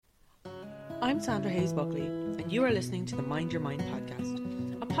I'm Sandra Hayes Buckley, and you are listening to the Mind Your Mind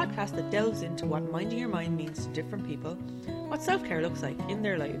podcast, a podcast that delves into what minding your mind means to different people, what self-care looks like in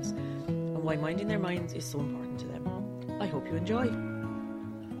their lives, and why minding their minds is so important to them. I hope you enjoy.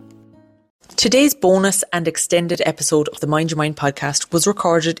 Today's bonus and extended episode of the Mind Your Mind podcast was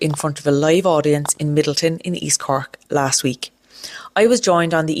recorded in front of a live audience in Middleton in East Cork last week. I was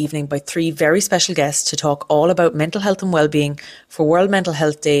joined on the evening by three very special guests to talk all about mental health and wellbeing for World Mental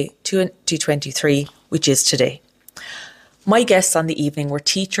Health Day 2023, which is today. My guests on the evening were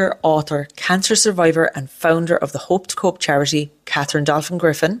teacher, author, cancer survivor and founder of the Hope to Cope charity, Catherine Dolphin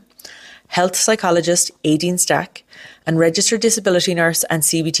Griffin, health psychologist, Aideen Stack, and registered disability nurse and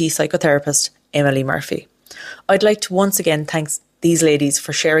CBT psychotherapist, Emily Murphy. I'd like to once again thank these ladies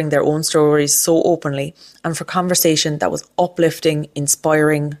for sharing their own stories so openly and for conversation that was uplifting,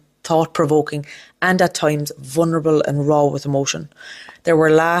 inspiring, thought-provoking and at times vulnerable and raw with emotion. There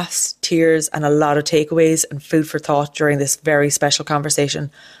were laughs, tears and a lot of takeaways and food for thought during this very special conversation,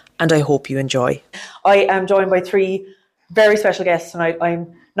 and I hope you enjoy. I am joined by three very special guests tonight.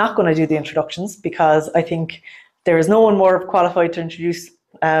 I'm not going to do the introductions because I think there is no one more qualified to introduce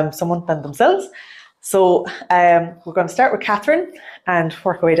someone than themselves. So we're going to start with Catherine and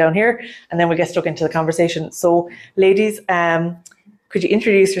work our way down here, and then we'll get stuck into the conversation. So ladies, could you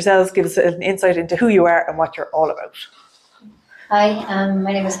introduce yourselves, give us an insight into who you are and what you're all about? Hi,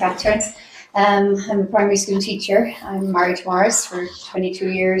 my name is Catherine. I'm a primary school teacher. I'm married to Morris for 22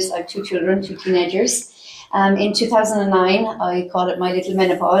 years. I have two children, two teenagers. In 2009, I call it my little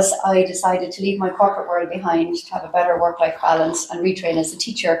menopause. I decided to leave my corporate world behind to have a better work-life balance and retrain as a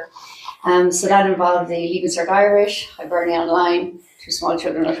teacher. So that involved the Leaving Cert Irish, Hibernia Online, two small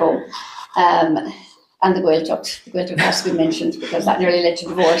children at home, and the Gaeltacht. The Gaeltacht has to be mentioned because that nearly led to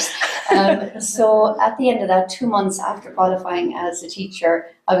divorce. So at the end of that, 2 months after qualifying as a teacher,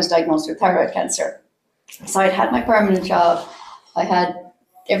 I was diagnosed with thyroid cancer. So I'd had my permanent job, I had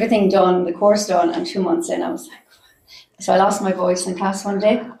everything done, the course done, and 2 months in, I was like, so I lost my voice in class one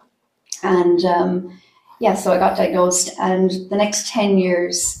day, and so I got diagnosed, and the next 10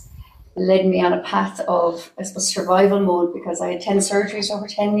 years led me on a path of, I suppose, survival mode, because I had 10 surgeries over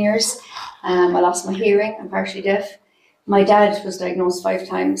 10 years. I lost my hearing, I'm partially deaf. My dad was diagnosed 5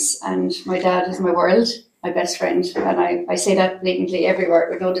 times, and my dad is my world, my best friend, and I say that blatantly everywhere,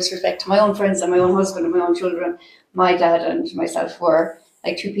 with no disrespect to my own friends and my own husband and my own children. My dad and myself were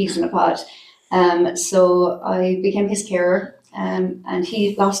like two peas in a pod. So I became his carer, and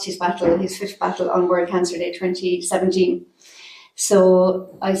he lost his battle, his 5th battle on World Cancer Day 2017.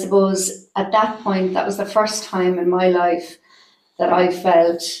 So I suppose at that point, that was the first time in my life that I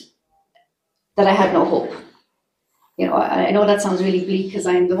felt that I had no hope. You know, I know that sounds really bleak because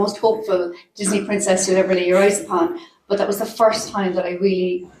I'm the most hopeful Disney princess you'll ever lay your eyes upon, but that was the first time that I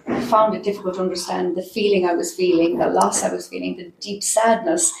really found it difficult to understand the feeling I was feeling, the loss I was feeling, the deep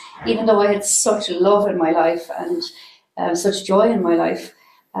sadness, even though I had such love in my life and such joy in my life.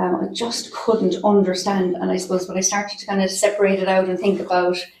 I just couldn't understand, and I suppose when I started to kind of separate it out and think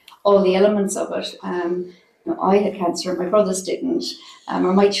about all the elements of it, I had cancer, my brothers didn't,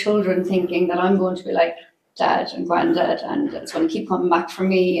 or my children thinking that I'm going to be like dad and granddad and it's going to keep coming back for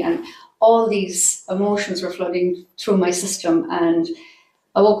me, and all these emotions were flooding through my system. And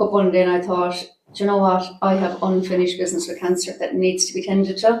I woke up one day and I thought, do you know what, I have unfinished business with cancer that needs to be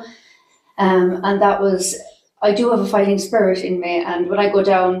tended to, and that was, I do have a fighting spirit in me, and when I go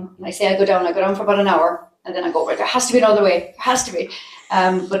down, and I go down for about an hour, and then I go, right, there has to be another way, there has to be.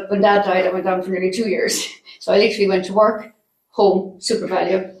 But when Dad died, I went down for nearly 2 years. So I literally went to work, home,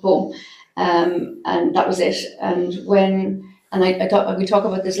 SuperValu, home, and that was it. And I thought we'll talk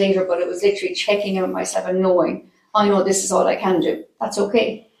about this later, but it was literally checking out myself and knowing, I know this is all I can do. That's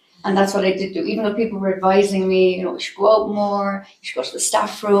okay. And that's what I did do. Even though people were advising me, you should go out more, you should go to the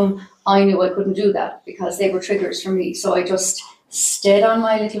staff room, I knew I couldn't do that because they were triggers for me. So I just stayed on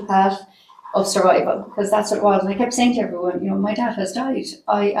my little path of survival, because that's what it was. And I kept saying to everyone, my dad has died.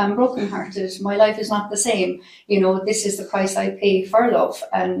 I am brokenhearted. My life is not the same. This is the price I pay for love,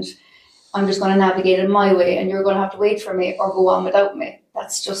 and I'm just going to navigate it my way, and you're going to have to wait for me or go on without me.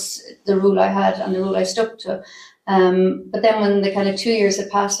 That's just the rule I had and the rule I stuck to. But then when the kind of 2 years had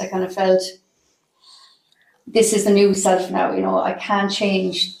passed, I kind of felt, this is the new self now. I can't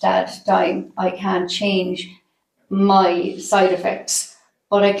change Dad dying. I can't change my side effects,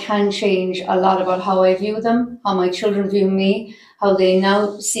 but I can change a lot about how I view them, how my children view me, how they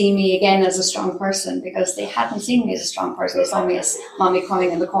now see me again as a strong person, because they hadn't seen me as a strong person. They saw me as mommy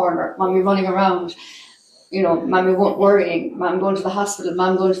crying in the corner, mommy running around, mommy worrying, mom going to the hospital,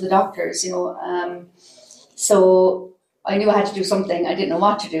 mom going to the doctors, So I knew I had to do something. I didn't know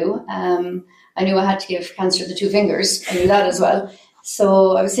what to do. I knew I had to give cancer the 2 fingers. I knew that as well.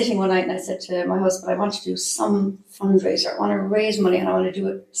 So I was sitting one night and I said to my husband, I want to do some fundraiser. I want to raise money and I want to do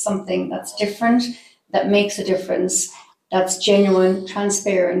it something that's different, that makes a difference, that's genuine,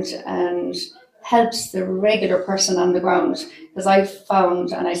 transparent, and helps the regular person on the ground. Because I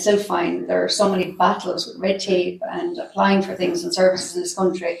found, and I still find, there are so many battles with red tape and applying for things and services in this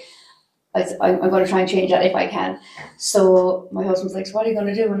country. I'm going to try and change that if I can. So my husband's like, so what are you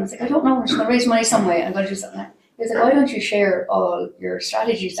going to do? And I was like, I don't know. I'm just going to raise money some way. I'm going to do something. He's like, why don't you share all your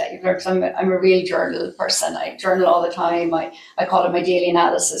strategies that you've learned? Because I'm a real journal person. I journal all the time. I call it my daily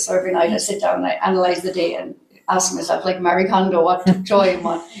analysis. So every night I sit down and I analyse the day and ask myself, like Marie Kondo, what took joy and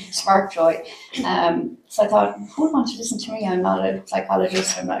what sparked joy. So I thought, who would want to listen to me? I'm not a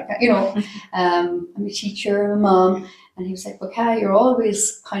psychologist. I'm not, I'm a teacher, I'm a mom. And he was like, well, Kai, you're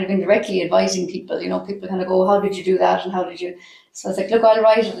always kind of indirectly advising people. People kind of go, how did you do that? And how did you? So I was like, look, I'll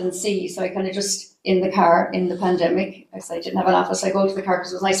write it and see. So I kind of just, in the car, in the pandemic, I didn't have an office. I go to the car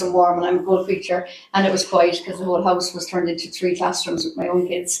because it was nice and warm and I'm a good creature. And it was quiet because the whole house was turned into 3 classrooms with my own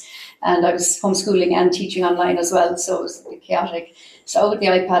kids. And I was homeschooling and teaching online as well. So it was a bit chaotic. So out with the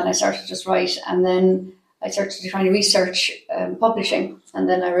iPad and I started to just write. And then I started trying to research publishing. And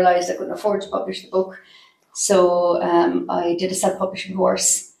then I realised I couldn't afford to publish the book. So I did a self-publishing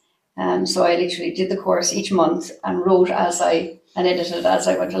course. So I literally did the course each month and wrote and edited as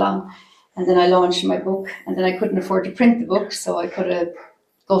I went along. And then I launched my book, and then I couldn't afford to print the book, so I put a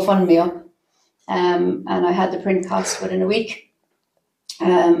GoFundMe up. And I had the print cost within a week.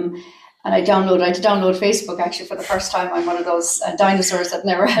 And I had to download Facebook actually for the first time. I'm one of those dinosaurs that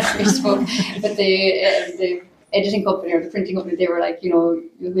never had Facebook. But the editing company or the printing company, they were like,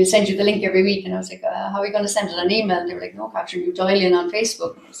 we'll send you the link every week. And I was like, how are we going to send it an email? And they were like, no, Catherine, you dial in on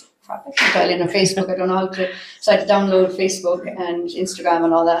Facebook. And I was like, crap, I can dial in on Facebook. I don't know how to. So I had to download Facebook and Instagram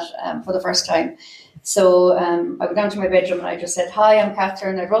and all that for the first time. So I went down to my bedroom and I just said, hi, I'm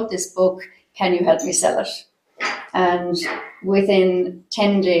Catherine. I wrote this book. Can you help me sell it? And within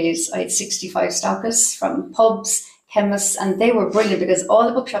 10 days, I had 65 stockists from pubs, chemists, and they were brilliant because all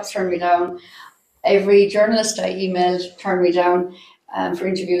the bookshops turned me down. Every journalist I emailed turned me down for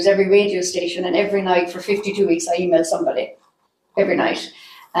interviews, every radio station, and every night for 52 weeks I emailed somebody, every night.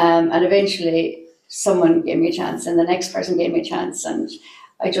 And eventually someone gave me a chance and the next person gave me a chance. And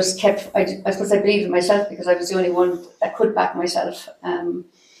I just kept, I suppose I believed in myself because I was the only one that could back myself.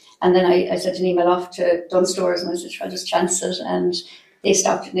 And then I sent an email off to Dunnes Stores and I said, I'll just chance it. And they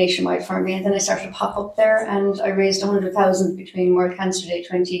stopped it nationwide for me. And then I started to pop up there and I raised 100,000 between World Cancer Day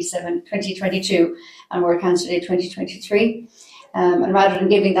 2022 and World Cancer Day 2023. And rather than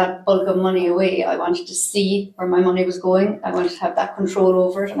giving that bulk of money away, I wanted to see where my money was going. I wanted to have that control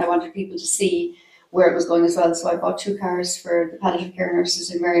over it and I wanted people to see where it was going as well. So I bought 2 cars for the palliative care nurses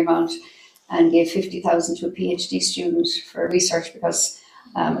in Marymount and gave 50,000 to a PhD student for research because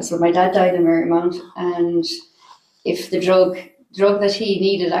so my dad died in Marymount, and if the drug that he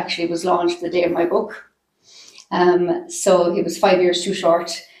needed actually was launched the day of my book. So he was 5 years too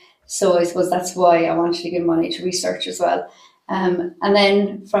short. So I suppose that's why I wanted to give money to research as well. And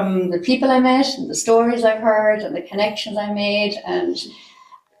then from the people I met and the stories I've heard and the connections I made and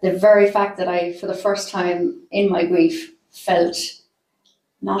the very fact that I, for the first time in my grief, felt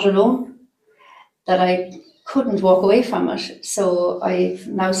not alone, that I couldn't walk away from it. So I've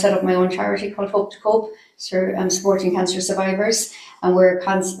now set up my own charity called Hope to Cope, supporting cancer survivors, and we're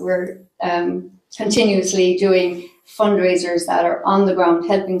continuously doing fundraisers that are on the ground,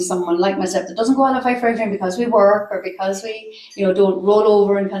 helping someone like myself that doesn't qualify for everything because we work or because we, don't roll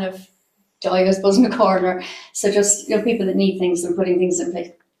over and kind of die, I suppose, in the corner. So just people that need things and putting things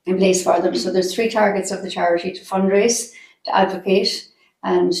in place for them. So there's 3 targets of the charity: to fundraise, to advocate,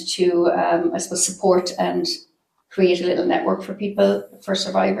 and to I suppose support and create a little network for people, for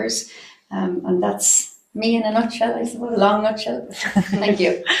survivors. And that's me in a nutshell, I suppose, a long nutshell. Thank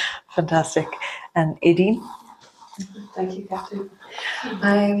you. Fantastic. And Aideen? Thank you, Catherine.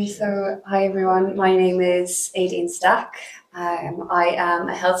 So, hi everyone. My name is Aideen Stack. I am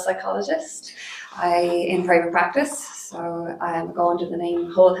a health psychologist in private practice. So I go under the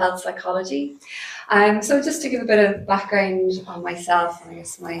name Whole Health Psychology. So just to give a bit of background on myself, and I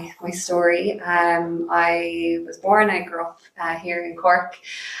guess my story. I was born, I grew up here in Cork,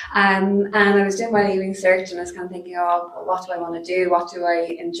 and I was doing my leaving cert and I was kind of thinking, what do I want to do? What do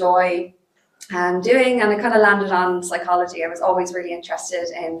I enjoy doing? And I kind of landed on psychology. I was always really interested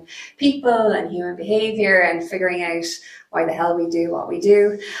in people and human behaviour and figuring out why the hell we do what we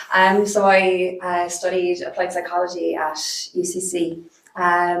do. So I studied applied psychology at UCC.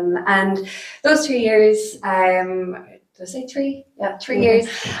 And those 2 years, the did I say 3? Yeah, 3 years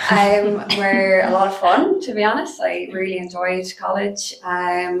were a lot of fun, to be honest. I really enjoyed college.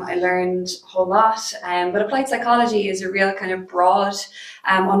 I learned a whole lot, but applied psychology is a real kind of broad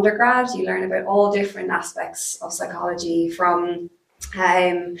undergrad. You learn about all different aspects of psychology, from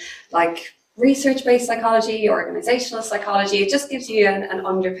like research-based psychology, organizational psychology. It just gives you an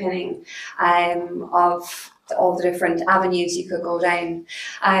underpinning of all the different avenues you could go down.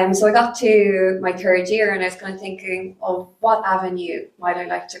 So I got to my 3rd year and I was kind of thinking, oh, what avenue might I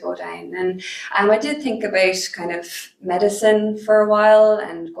like to go down? And I did think about kind of medicine for a while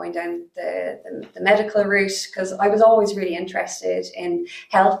and going down the medical route, because I was always really interested in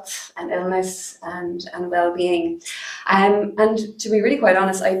health and illness and well-being. And to be really quite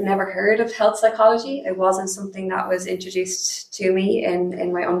honest, I'd never heard of health psychology. It wasn't something that was introduced to me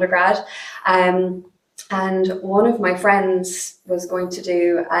in my undergrad. And one of my friends was going to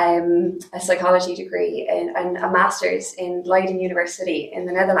do a psychology degree and a master's in Leiden University in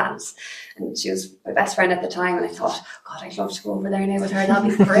the Netherlands. And she was my best friend at the time. And I thought, God, I'd love to go over there now with her.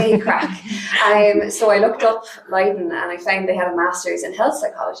 That'd be great crack. So I looked up Leiden and I found they had a master's in health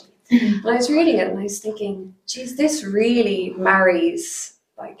psychology. And I was reading it and I was thinking, geez, this really marries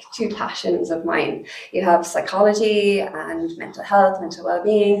like 2 passions of mine. You have psychology and mental health, mental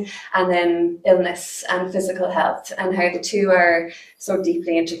well-being, and then illness and physical health, and how the 2 are so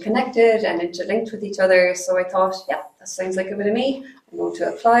deeply interconnected and interlinked with each other. So I thought, yeah, that sounds like a bit of me. I'm going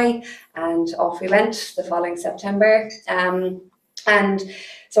to apply, and off we went the following September. And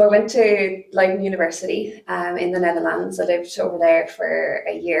so I went to Leiden University in the Netherlands. I lived over there for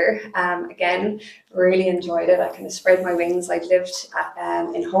a year. Again, really enjoyed it. I kind of spread my wings. I'd lived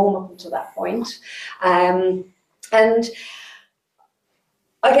in home up until that point. And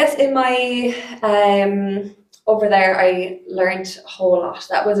I guess in my over there, I learned a whole lot.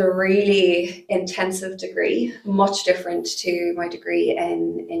 That was a really intensive degree, much different to my degree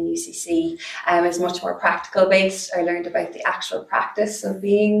in UCC. It's much more practical based. I learned about the actual practice of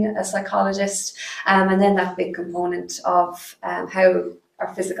being a psychologist, and then that big component of how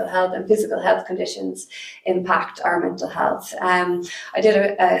our physical health and physical health conditions impact our mental health. I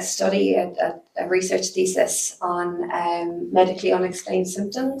did a study, a research thesis on medically unexplained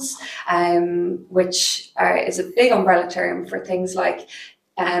symptoms, which is a big umbrella term for things like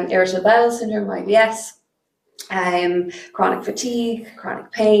irritable bowel syndrome, IBS, chronic fatigue,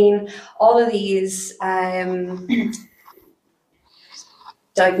 chronic pain, all of these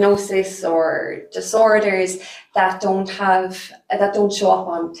diagnosis or disorders that don't show up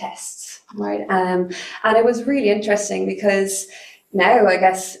on tests, right? And it was really interesting because now, I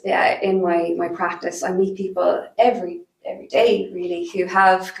guess, in my practice, I meet people every day really who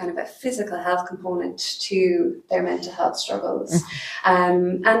have kind of a physical health component to their mental health struggles.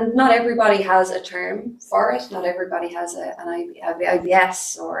 And not everybody has a term for it. Not everybody has an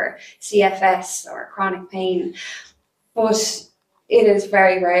IBS or CFS or chronic pain, but it is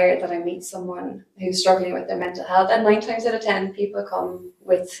very rare that I meet someone who's struggling with their mental health. And 9 times out of 10, people come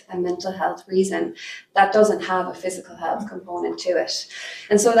with a mental health reason that doesn't have a physical health component to it.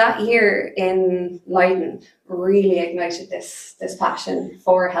 And so that year in Leiden really ignited this passion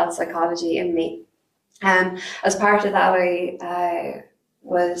for health psychology in me. As part of that, I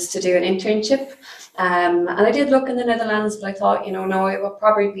was to do an internship. And I did look in the Netherlands, but I thought, no, it would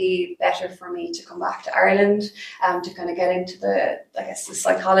probably be better for me to come back to Ireland to kind of get into the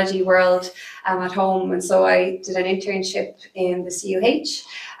psychology world at home. And so I did an internship in the CUH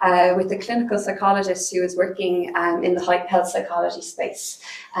with the clinical psychologist who was working in the health psychology space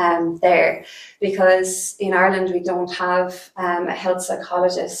there, because in Ireland we don't have a health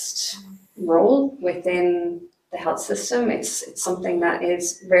psychologist role within the health system. It's something that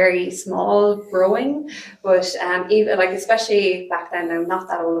is very small, growing, but even especially back then, I'm not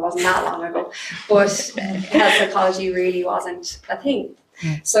that old, it wasn't that long ago, but health psychology really wasn't a thing.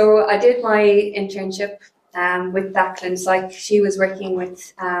 So I did my internship with that clinic psych. She was working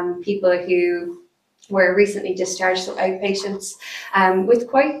with people who were recently discharged, so outpatients, with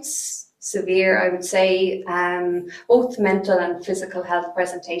quite severe, I would say, both mental and physical health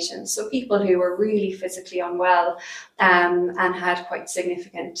presentations. So people who were really physically unwell and had quite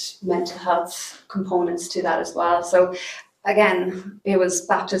significant mental health components to that as well. So again, it was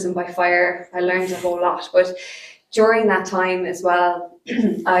baptism by fire. I learned a whole lot. But during that time as well,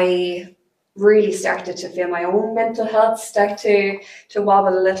 I really started to feel my own mental health start to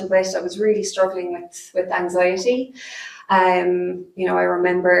wobble a little bit. I was really struggling with anxiety. I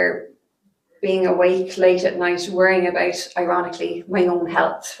remember being awake late at night, worrying about, ironically, my own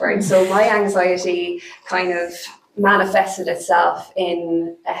health, right? So my anxiety kind of manifested itself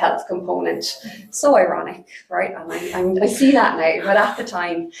in a health component. So ironic, right? And I see that now, but at the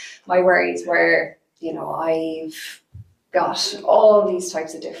time, my worries were, I've got all these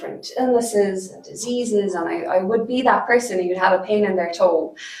types of different illnesses and diseases, and I would be that person who'd have a pain in their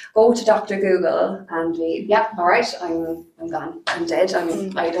toe, go to Dr. Google and be, yep, all right, I'm gone, I'm dead,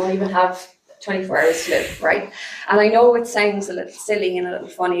 I don't even have 24 hours to live, right? And I know it sounds a little silly and a little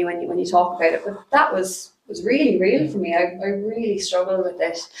funny when you talk about it, but that was really real for me. I really struggled with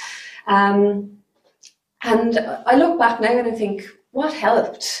it. And I look back now and I think, what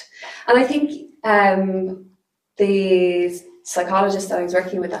helped? And I think the psychologist that I was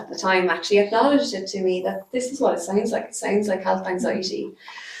working with at the time actually acknowledged it to me that this is what it sounds like. It sounds like health anxiety.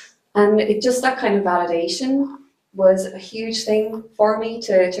 And it just, that kind of validation was a huge thing for me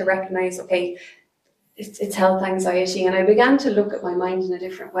to recognize, okay, it's health anxiety. And I began to look at my mind in a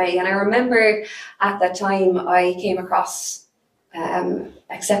different way. And I remember at that time I came across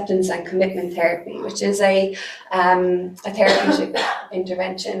acceptance and commitment therapy, which is a therapeutic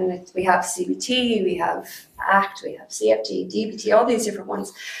intervention. We have CBT, we have ACT, we have CFT, DBT, all these different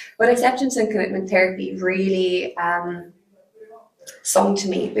ones. But acceptance and commitment therapy really sung to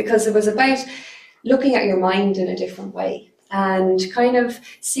me, because it was about looking at your mind in a different way and kind of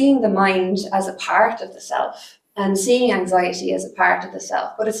seeing the mind as a part of the self and seeing anxiety as a part of the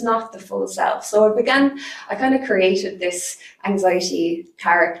self, but it's not the full self. So I kind of created this anxiety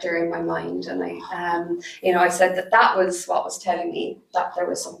character in my mind, and I said that was what was telling me that there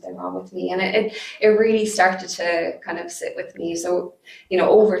was something wrong with me, and it really started to kind of sit with me. So,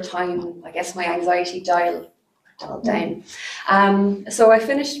 over time, I guess my anxiety dialed down. So I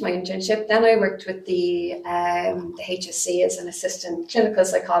finished my internship. Then I worked with the HSC as an assistant clinical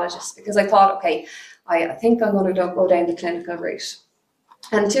psychologist, because I thought, okay, I think I'm going to go down the clinical route.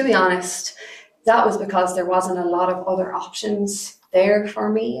 And to be honest, that was because there wasn't a lot of other options there for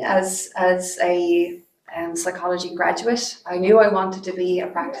me as a psychology graduate. I knew I wanted to be a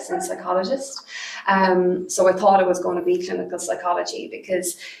practicing psychologist. So I thought it was going to be clinical psychology,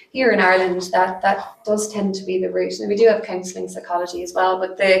 because here in Ireland that does tend to be the route. And we do have counselling psychology as well,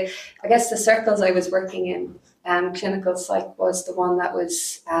 but I guess the circles I was working in, clinical psych was the one that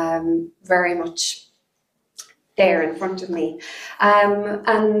was very much there in front of me.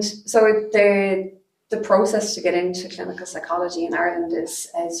 And so the process to get into clinical psychology in Ireland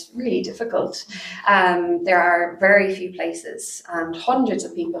is really difficult. There are very few places and hundreds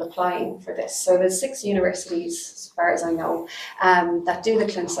of people applying for this. So there's 6 universities, as far as I know, that do the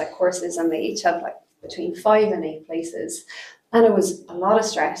clin psych courses, and they each have like between 5 and 8 places. And it was a lot of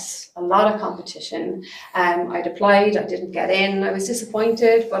stress, a lot of competition. I'd applied, I didn't get in. I was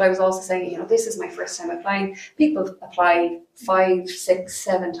disappointed, but I was also saying, this is my first time applying. People apply 5, 6,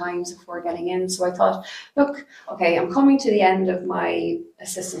 7 times before getting in. So I thought, look, okay, I'm coming to the end of my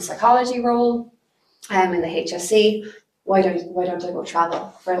assistant psychology role in the HSC. Why don't I go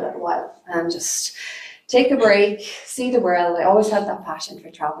travel for a little while and just take a break, see the world. I always had that passion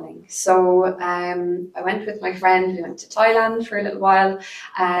for traveling. So I went with my friend. We went to Thailand for a little while,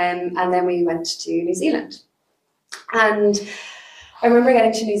 and then we went to New Zealand. And I remember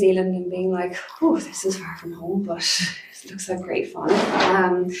getting to New Zealand and being like, oh, this is far from home, but it looks like great fun.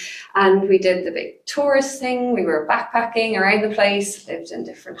 And we did the big tourist thing. We were backpacking around the place, lived in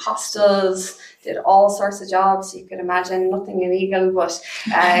different hostels, did all sorts of jobs you could imagine, nothing illegal, but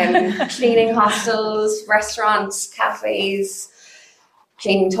cleaning hostels, restaurants, cafes,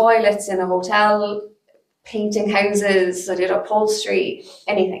 cleaning toilets in a hotel, painting houses. I did upholstery,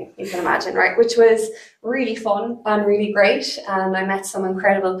 anything you can imagine, right? Which was really fun and really great. And I met some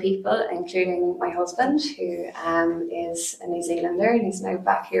incredible people, including my husband, who is a New Zealander, and he's now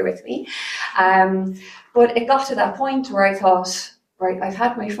back here with me. But it got to that point where I thought, right, I've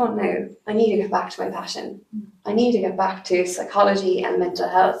had my fun now. I need to get back to my passion. I need to get back to psychology and mental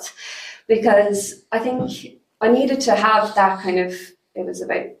health, because I think I needed to have that kind of, it was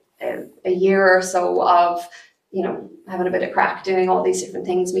about a year or so of, having a bit of crack, doing all these different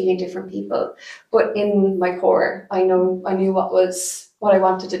things, meeting different people. But in my core, I knew what I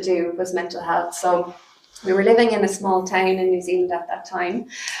wanted to do was mental health. So we were living in a small town in New Zealand at that time.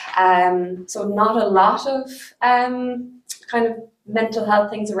 So not a lot of kind of mental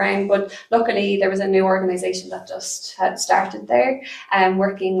health things around, but luckily there was a new organisation that just had started there,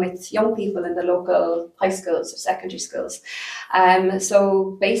 working with young people in the local high schools or secondary schools.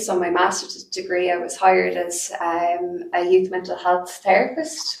 So based on my master's degree, I was hired as a youth mental health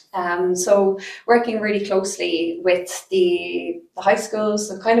therapist. So working really closely with the high schools,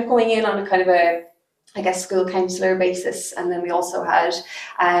 so kind of going in on a kind of a I guess, school counsellor basis. And then we also had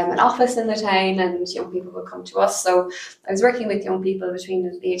an office in the town, and young people would come to us. So I was working with young people between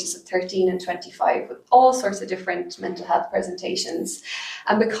the ages of 13 and 25 with all sorts of different mental health presentations.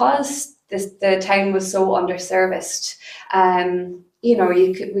 And because the town was so underserviced, we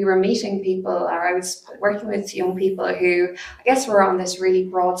were meeting people, or I was working with young people who, I guess, were on this really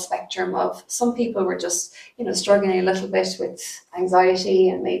broad spectrum of, some people were just, struggling a little bit with anxiety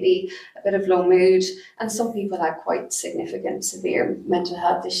and maybe a bit of low mood, and some people had quite significant, severe mental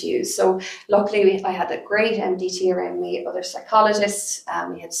health issues. So luckily, I had a great MDT around me, other psychologists,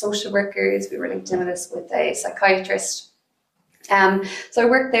 we had social workers, we were linked in with a psychiatrist. So I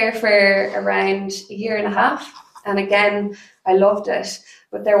worked there for around a year and a half. And again, I loved it,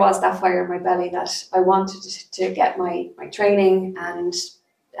 but there was that fire in my belly that I wanted to get my training and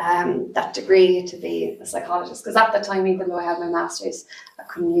that degree to be a psychologist. Because at the time, even though I had my master's, I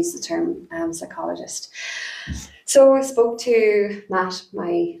couldn't use the term psychologist. So I spoke to Matt,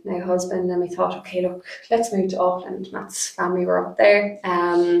 my now husband, and we thought, okay, look, let's move to Auckland. Matt's family were up there.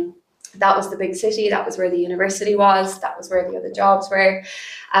 That was the big city. That was where the university was. That was where the other jobs were.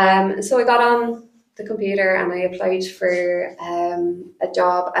 So I got on the computer and I applied for a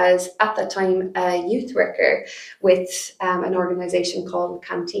job as, at that time, a youth worker with an organisation called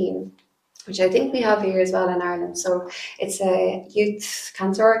Canteen, which I think we have here as well in Ireland. So it's a youth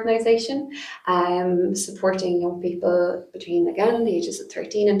cancer organisation supporting young people between, again, the ages of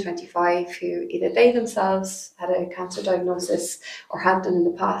 13 and 25 who either they themselves had a cancer diagnosis or had done in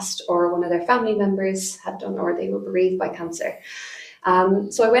the past, or one of their family members had done, or they were bereaved by cancer.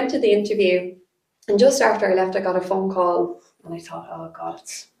 So I went to the interview, and just after I left, I got a phone call, and I thought, oh God,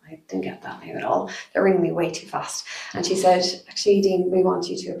 I didn't get that name at all. They're ringing me way too fast. And she said, actually, Dean, we want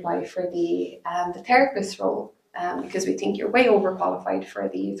you to apply for the therapist role because we think you're way overqualified for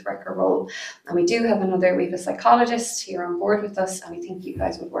the youth worker role. And we do have we have a psychologist here on board with us, and we think you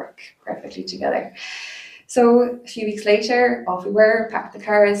guys would work perfectly together. So a few weeks later, off we were, packed the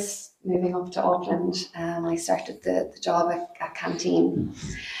cars, moving up to Auckland, and I started the job at Canteen.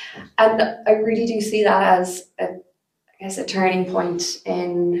 And I really do see that as a turning point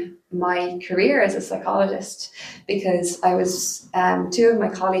in my career as a psychologist, because I was, two of my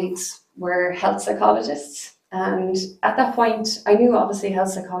colleagues were health psychologists. And at that point, I knew obviously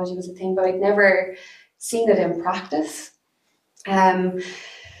health psychology was a thing, but I'd never seen it in practice.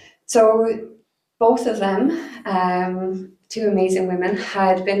 So both of them, two amazing women,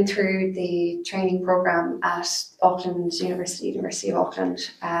 had been through the training program at Auckland University of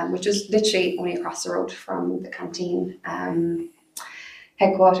Auckland, which was literally only across the road from the Canteen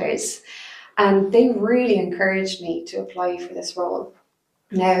headquarters. And they really encouraged me to apply for this role.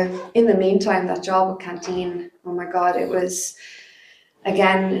 Now, in the meantime, that job at Canteen, oh my God, it was,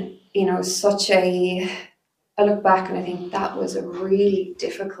 again, I look back and I think that was a really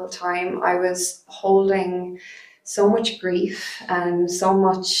difficult time. I was holding so much grief and so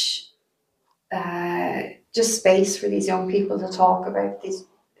much just space for these young people to talk about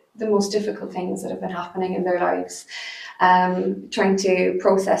the most difficult things that have been happening in their lives, trying to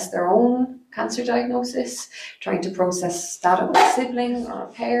process their own cancer diagnosis, trying to process that of a sibling or a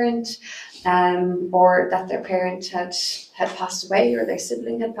parent, or that their parent had passed away or their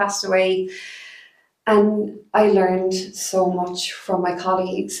sibling had passed away. And I learned so much from my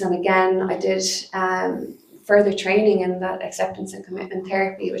colleagues. And again, I did further training in that acceptance and commitment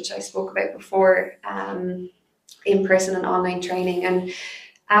therapy, which I spoke about before, in-person and online training. And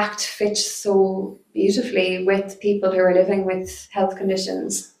ACT fits so beautifully with people who are living with health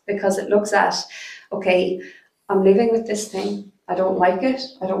conditions, because it looks at, okay, I'm living with this thing. I don't like it.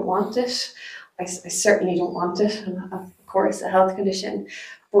 I don't want it. I certainly don't want it. And of course, a health condition.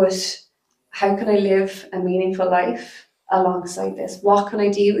 But how can I live a meaningful life alongside this? What can I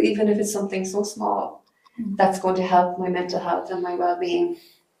do, even if it's something so small, that's going to help my mental health and my well-being?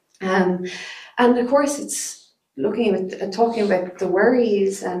 And of course, it's talking about the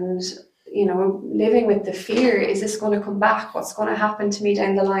worries and, living with the fear. Is this going to come back? What's going to happen to me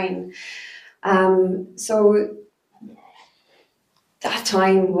down the line? So that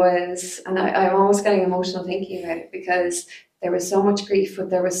time was, and I'm almost getting emotional thinking about it, because there was so much grief, but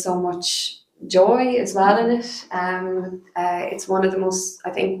there was so much joy as well in it. It's one of the most,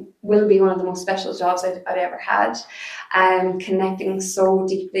 I think, will be one of the most special jobs I'd ever had, connecting so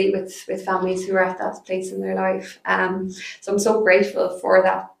deeply with families who are at that place in their life. So I'm so grateful for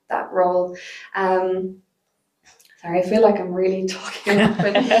that role. Sorry, I feel like I'm really talking up.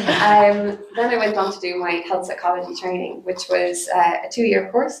 But then I went on to do my health psychology training, which was a 2-year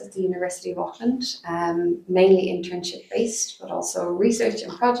course at the University of Auckland, mainly internship based, but also research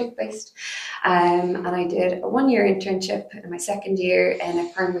and project based. And I did a 1-year internship in my second year in a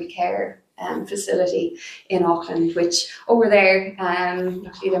primary care facility in Auckland, which over there,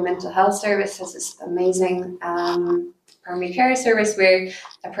 luckily their mental health service has this amazing primary care service where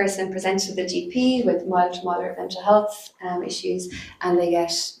a person presents to the GP with mild to moderate mental health issues, and they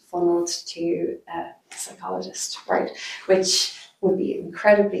get funneled to a psychologist, right? Which would be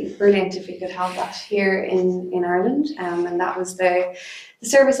incredibly brilliant if we could have that here in Ireland. And that was the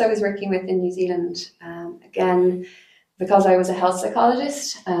service I was working with in New Zealand. Again, because I was a health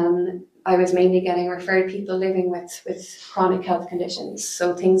psychologist, I was mainly getting referred people living with chronic health conditions.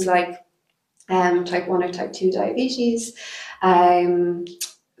 So things like type 1 or type 2 diabetes,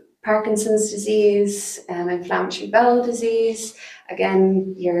 Parkinson's disease, inflammatory bowel disease,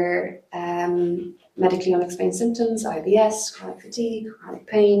 again, your medically unexplained symptoms, IBS, chronic fatigue, chronic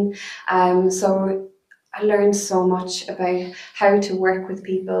pain. So I learned so much about how to work with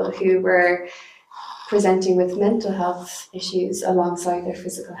people who were presenting with mental health issues alongside their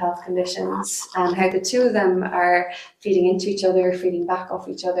physical health conditions, and how the two of them are feeding into each other, feeding back off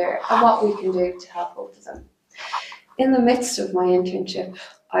each other, and what we can do to help both of them. In the midst of my internship,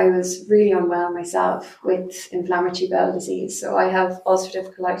 I was really unwell myself with inflammatory bowel disease. So I have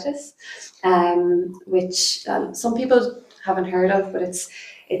ulcerative colitis, which some people haven't heard of, but it's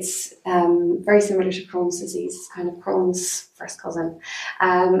very similar to Crohn's disease. It's kind of Crohn's first cousin.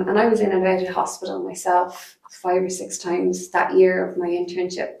 And I was in and out of hospital myself 5 or 6 times that year of my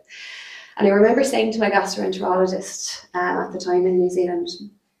internship. And I remember saying to my gastroenterologist at the time in New Zealand,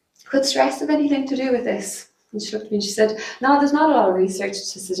 could stress have anything to do with this? And she looked at me and she said, no, there's not a lot of research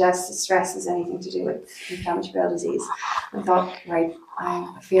to suggest that stress has anything to do with inflammatory bowel disease. And I thought, right,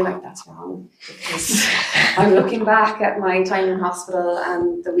 I feel like that's wrong, because I'm looking back at my time in hospital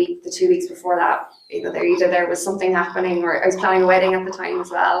and the 2 weeks before that, either there was something happening, or I was planning a wedding at the time as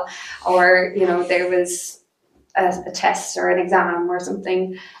well, or, there was a test or an exam or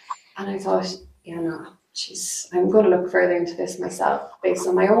something. And I thought, I'm going to look further into this myself based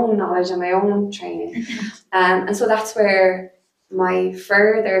on my own knowledge and my own training. And so that's where my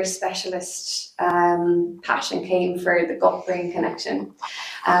further specialist passion came for the gut-brain connection,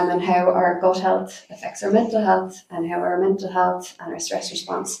 and how our gut health affects our mental health, and how our mental health and our stress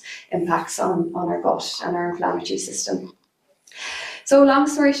response impacts on our gut and our inflammatory system. So long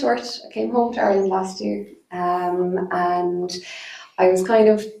story short, I came home to Ireland last year, and I was kind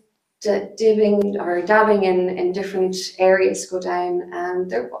of dabbing in different areas to go down,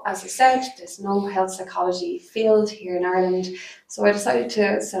 and there, as I said, there's no health psychology field here in Ireland, so I decided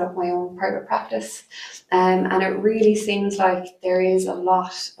to set up my own private practice, and it really seems like there is a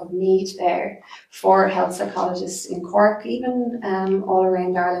lot of need there for health psychologists in Cork, even all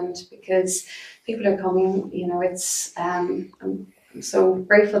around Ireland, because people are coming, it's I'm so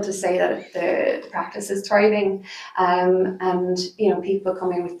grateful to say that the practice is thriving, and people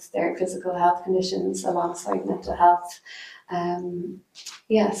coming with their physical health conditions alongside mental health.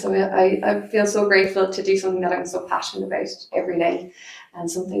 So I feel so grateful to do something that I'm so passionate about every day,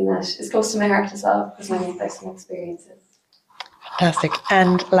 and something that is close to my heart as well, because my own personal experiences. Fantastic.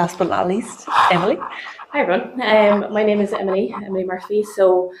 And last but not least, Emily. Hi everyone. My name is Emily Murphy.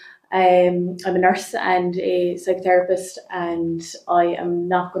 So I'm a nurse and a psychotherapist, and I am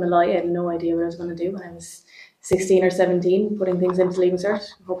not going to lie, I had no idea what I was going to do when I was 16 or 17, putting things into Leaving Cert,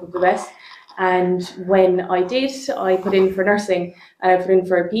 hoping for the best. And when I did, I put in for nursing, and I put in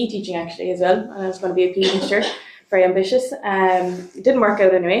for PE teaching actually as well, and I was going to be a PE teacher, very ambitious. It didn't work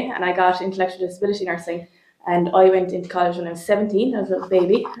out anyway, and I got intellectual disability nursing, and I went into college when I was 17, I was a little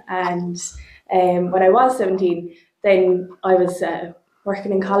baby, and when I was 17, then I was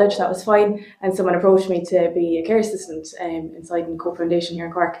working in college, that was fine, and someone approached me to be a care assistant inside in Co Foundation here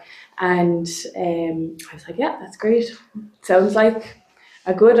in Cork, and I was like, yeah, that's great, sounds like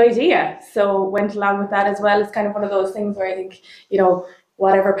a good idea. So went along with that as well. It's kind of one of those things where I think,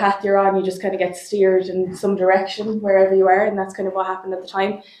 whatever path you're on, you just kind of get steered in some direction wherever you are, and that's kind of what happened at the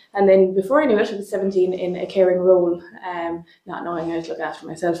time. And then before I knew it, I was 17 in a caring role, not knowing I was looking after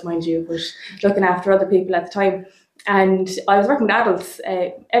myself, mind you, but looking after other people at the time. And I was working with adults,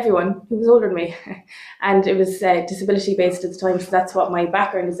 everyone who was older than me, and it was disability based at the time, so that's what my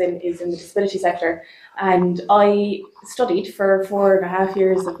background is in the disability sector. And I studied for 4.5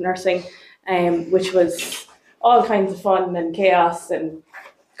 years of nursing, which was all kinds of fun and chaos and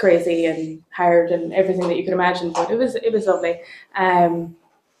crazy and hard and everything that you can imagine, but it was lovely.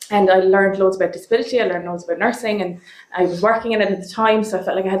 And I learned loads about disability, I learned loads about nursing, and I was working in it at the time, so I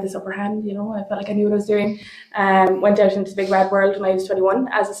felt like I had this upper hand, I felt like I knew what I was doing. Went out into the big wide world when I was 21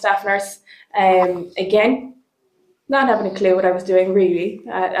 as a staff nurse. Again, not having a clue what I was doing really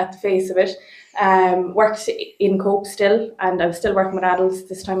at the face of it. Worked in COPE still, and I was still working with adults.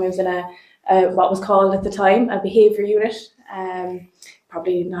 This time I was in a what was called at the time a behaviour unit.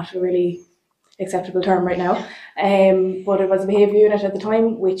 Probably not a really acceptable term right now, but it was a behaviour unit at the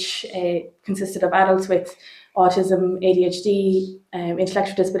time, which consisted of adults with autism, ADHD,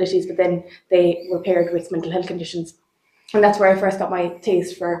 intellectual disabilities, but then they were paired with mental health conditions. And that's where I first got my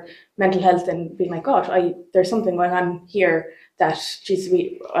taste for mental health and being like, God, there's something going on here that,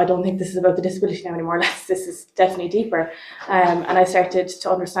 I don't think this is about the disability now anymore. This is definitely deeper. And I started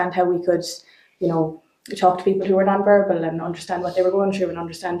to understand how we could, talk to people who were nonverbal and understand what they were going through and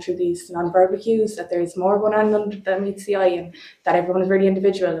understand through these nonverbal cues that there's more going on than meets the eye and that everyone is really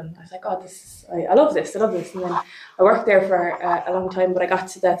individual. And I was like, God, I love this. And then I worked there for a long time, but I got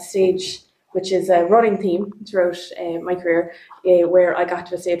to that stage, which is a running theme throughout my career, where I got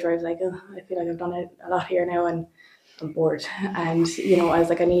to a stage where I was like, I feel like I've done it a lot here now and I'm bored. And, I was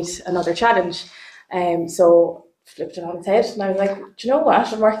like, I need another challenge. So flipped it on its head and I was like, do you know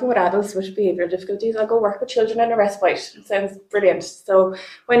what? I'm working with adults with behavioural difficulties. I'll go work with children in a respite. It sounds brilliant. So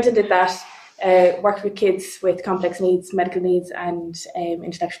went and did that. Worked with kids with complex needs, medical needs and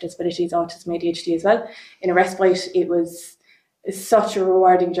intellectual disabilities, autism, ADHD as well. In a respite, it was such a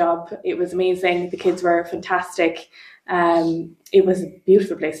rewarding job. It was amazing. The kids were fantastic. It was a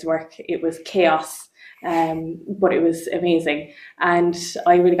beautiful place to work. It was chaos, but it was amazing. And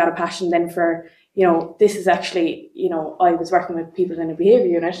I really got a passion then for, this is actually, I was working with people in a behaviour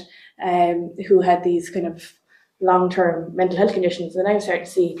unit who had these kind of long-term mental health conditions. And I was starting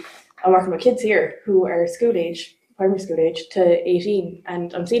to see, I'm working with kids here who are school age, primary school age to 18,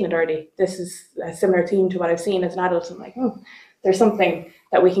 and I'm seeing it already. This is a similar theme to what I've seen as an adult. I'm like, there's something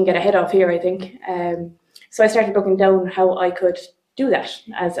that we can get ahead of here, I think. So I started looking down how I could do that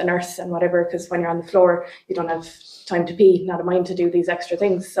as a nurse and whatever, because when you're on the floor, you don't have time to pee, not a mind to do these extra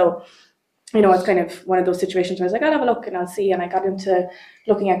things. So, it's kind of one of those situations where I was like, I'll have a look and I'll see. And I got into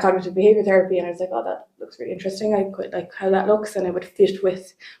looking at cognitive behaviour therapy and I was like, that looks really interesting. I quite like how that looks and it would fit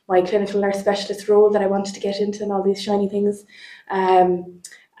with my clinical nurse specialist role that I wanted to get into and all these shiny things.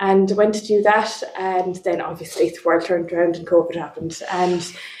 And went to do that, and then obviously the world turned around and COVID happened,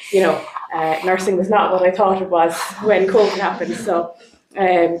 and nursing was not what I thought it was when COVID happened. So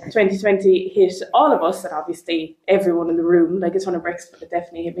 2020 hit all of us, and obviously everyone in the room like a ton of bricks, but it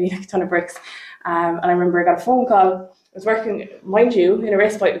definitely hit me like a ton of bricks. And I remember I got a phone call. I was working, mind you, in a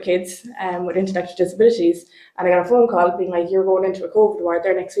respite with kids with intellectual disabilities, and I got a phone call being like, you're going into a COVID ward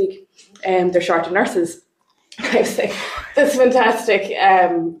there next week, and they're short of nurses. I was like, that's fantastic.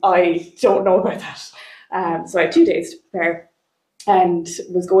 I don't know about that. So I had 2 days to prepare and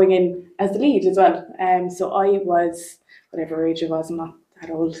was going in as the lead as well. So I was, whatever age I was, I'm not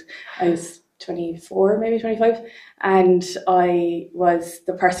that old. I was 24, maybe 25. And I was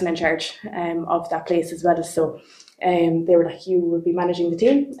the person in charge of that place as well. So they were like, you will be managing the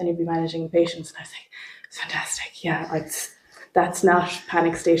team and you'll be managing the patients. And I was like, it's fantastic. Yeah, that's not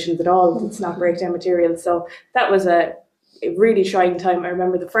panic stations at all. It's not breakdown material. So that was a really trying time. I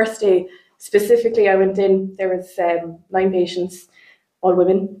remember the first day specifically I went in, there was 9 patients, all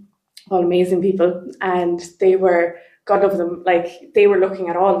women, all amazing people. And they were, God love them, like they were looking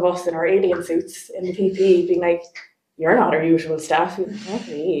at all of us in our alien suits in the PPE being like, you're not our usual staff.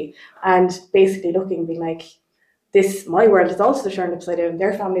 Okay. And basically looking, being like, my world is also turned upside down.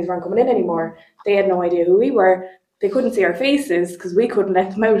 Their families weren't coming in anymore. They had no idea who we were. They couldn't see our faces because we couldn't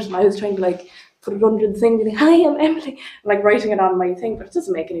let them out. And I was trying to put it under the thing, being like, hi, I'm Emily. I'm writing it on my thing, but it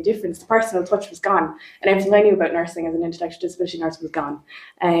doesn't make any difference. The personal touch was gone. And everything I knew about nursing as an intellectual disability nurse was gone.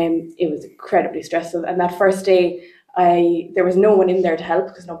 It was incredibly stressful. And that first day, there was no one in there to help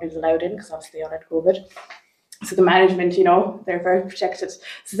because nobody was allowed in because obviously they all had COVID. So the management, they're very protected.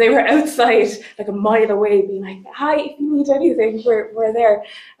 So they were outside like a mile away being like, hi, if you need anything, we're there.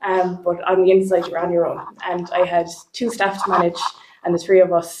 But on the inside, you're on your own. And I had 2 staff to manage and the 3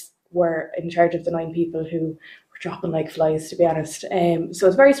 of us were in charge of the 9 people who were dropping like flies, to be honest. So it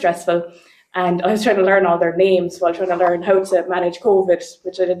was very stressful. And I was trying to learn all their names while trying to learn how to manage COVID,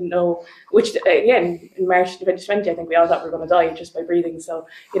 which I didn't know, which again, in March 2020, I think we all thought we were going to die just by breathing. So,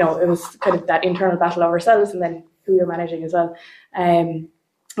 it was kind of that internal battle of ourselves and then who you're managing as well. And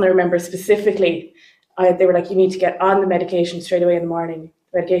I remember specifically, they were like, you need to get on the medication straight away in the morning.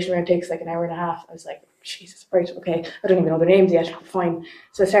 The medication round takes like an hour and a half. I was like, Jesus, right, okay. I don't even know their names yet, but fine.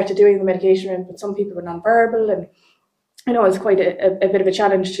 So I started doing the medication round, but some people were non-verbal and I know it was quite a bit of a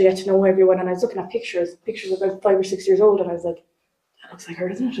challenge to get to know everyone. And I was looking at pictures about 5 or 6 years old, and I was like, that looks like her,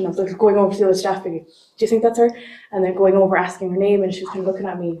 doesn't it? And I was like going over to the other staff, being, do you think that's her? And then going over, asking her name, and she was kind of looking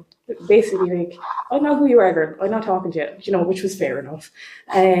at me, basically like, I know who you are, girl. I'm not talking to you, you know, which was fair enough.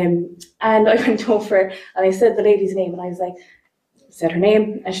 And I went over and I said the lady's name, and I was like, said her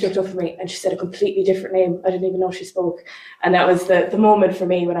name, and she looked up for me, and she said a completely different name. I didn't even know she spoke. And that was the moment for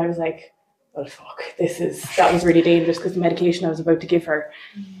me when I was like, well, fuck, that was really dangerous, because the medication I was about to give her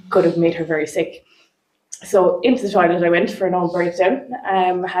could have made her very sick. So into the toilet I went for an old breakdown,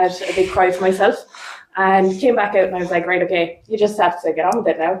 had a big cry for myself, and came back out, and I was like, right, okay, you just have to get on with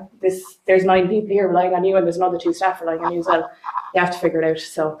it now. There's 9 people here relying on you, and there's another 2 staff relying on you as well. You have to figure it out.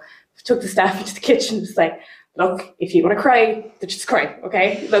 So I took the staff into the kitchen and was like, look, if you want to cry, just cry,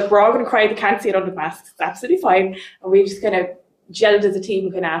 okay? Look, we're all going to cry. They can't see it under the masks. It's absolutely fine. And we just kind of gelled as a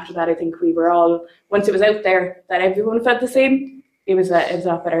team kind of after that. I think we were all, once it was out there that everyone felt the same, it was a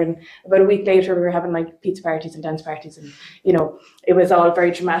lot better. And about a week later, we were having like pizza parties and dance parties, and you know, it was all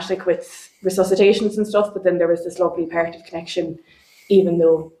very dramatic with resuscitations and stuff, but then there was this lovely part of connection, even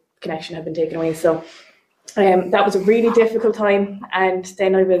though connection had been taken away. So that was a really difficult time. And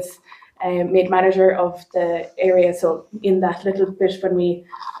then I was made manager of the area. So in that little bit when we,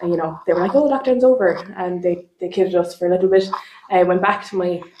 you know, they were like, oh, lockdown's over, and they kidded us for a little bit. I went back to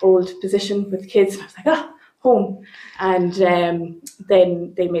my old position with the kids, and I was like, home. And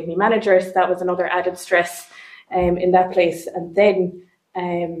then they made me manager, so that was another added stress in that place. And then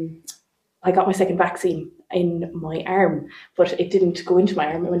I got my second vaccine in my arm, but it didn't go into my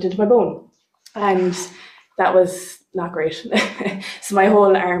arm, it went into my bone. And that was not great. So my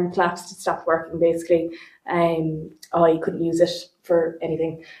whole arm collapsed, it stopped working basically. I couldn't use it for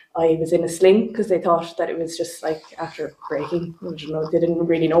anything. I was in a sling because they thought that it was just like after breaking, I don't know, they didn't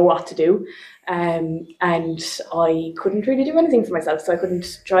really know what to do. And I couldn't really do anything for myself. So I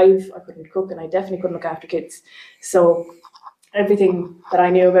couldn't drive, I couldn't cook, and I definitely couldn't look after kids. So everything that I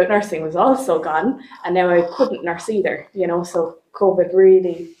knew about nursing was also gone, and now I couldn't nurse either, you know, so COVID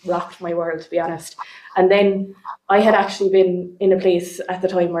really rocked my world, to be honest. And then I had actually been in a place at the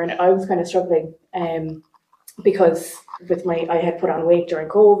time where I was kind of struggling because I had put on weight during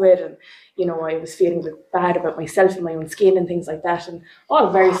COVID, and you know, I was feeling a bit bad about myself and my own skin and things like that, and all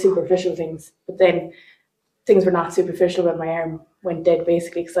very superficial things. But then things were not superficial when my arm went dead,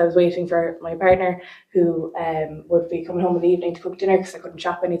 basically, because I was waiting for my partner, who would be coming home in the evening to cook dinner, because I couldn't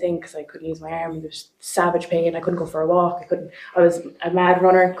chop anything because I couldn't use my arm. There was savage pain. I couldn't go for a walk. I was a mad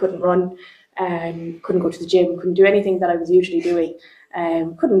runner. Couldn't run. Couldn't go to the gym. Couldn't do anything that I was usually doing.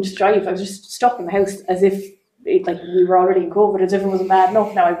 Couldn't drive. I was just stuck in the house, as if like we were already in COVID, as if it wasn't bad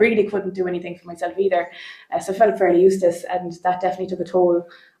enough. Now I really couldn't do anything for myself either. So I felt fairly useless, and that definitely took a toll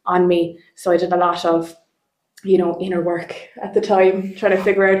on me. So I did a lot of, you know, inner work at the time, trying to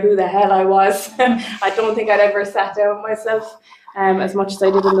figure out who the hell I was. I don't think I'd ever sat down with myself as much as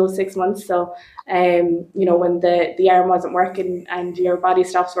I did in those 6 months. So, you know, when the arm wasn't working and your body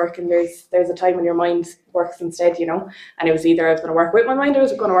stops working, there's a time when your mind works instead, you know. And it was either I was going to work with my mind or it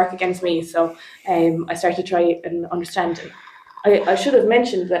was going to work against me. So I started to try and understand. I should have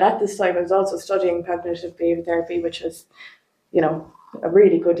mentioned that at this time I was also studying cognitive behaviour therapy, which was, you know, a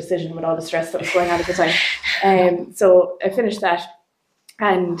really good decision with all the stress that was going on at the time. So I finished that,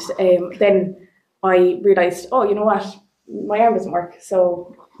 and then I realised, oh, you know what, my arm doesn't work.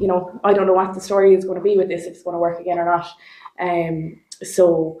 So, you know, I don't know what the story is going to be with this, if it's going to work again or not.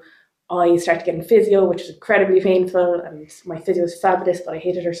 So I started getting physio, which was incredibly painful, and my physio was fabulous, but I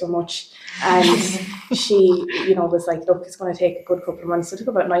hated her so much. And she, you know, was like, look, it's going to take a good couple of months. So it took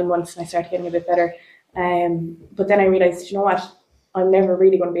about 9 months, and I started getting a bit better. But then I realised, you know what, I'm never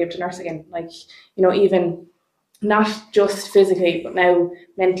really going to be able to nurse again. Like, you know, even not just physically, but now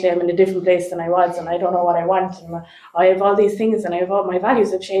mentally I'm in a different place than I was, and I don't know what I want, and I have all these things, and I have all my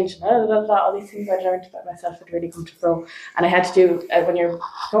values have changed, and all these things I learned about myself had really come to grow. And I had to do, when you're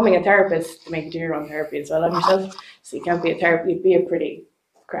becoming a therapist, to make you do your own therapy as well on yourself. So you can't be you'd be a pretty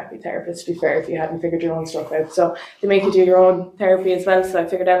crappy therapist, to be fair, if you hadn't figured your own stuff out. So they make you do your own therapy as well. So I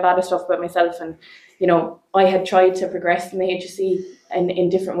figured out a lot of stuff about myself, and you know, I had tried to progress in the HSC in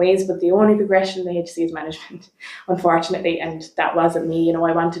different ways, but the only progression in the HSC is management, unfortunately, and that wasn't me. You know,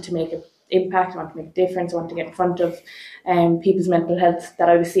 I wanted to make an impact, I wanted to make a difference, I wanted to get in front of people's mental health, that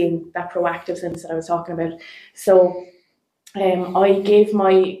I was seeing that proactive sense that I was talking about. So I gave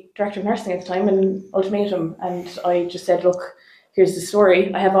my director of nursing at the time an ultimatum, and I just said, look, here's the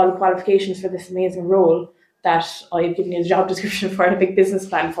story. I have all the qualifications for this amazing role, that I've given you a job description for and a big business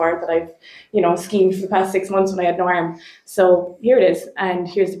plan for that I've, schemed for the past 6 months when I had no arm. So here it is, and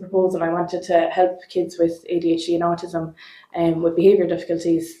here's the proposal. I wanted to help kids with ADHD and autism with behaviour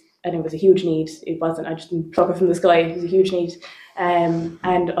difficulties, and it was a huge need. It wasn't, I just didn't pluck it from the sky, it was a huge need. And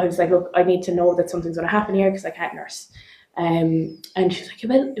I was like, look, I need to know that something's going to happen here because I can't nurse. And she was like, you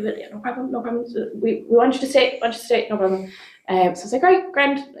will, no problem. We want you to stay, no problem. So I was like, right,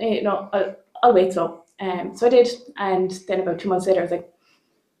 grand, I'll wait. So I did, and then about 2 months later, I was like,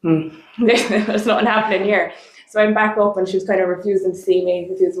 there's nothing happening here. So I'm back up, and she was kind of refusing to see me,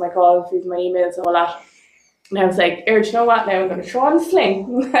 refusing my calls, refusing my emails, and all that. And I was like, do you know what? Now I'm going to throw on the sling.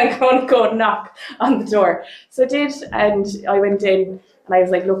 I'm going to go knock on the door. So I did, and I went in, and I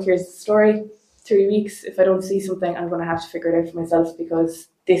was like, look, here's the story. 3 weeks, if I don't see something, I'm going to have to figure it out for myself, because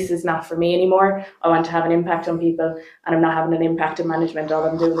this is not for me anymore. I want to have an impact on people, and I'm not having an impact in management. All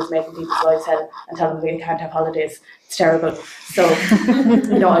I'm doing is making people's lives hell and telling them they can't have holidays. It's terrible. So,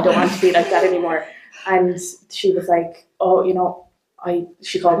 I don't want to be like that anymore. And she was like,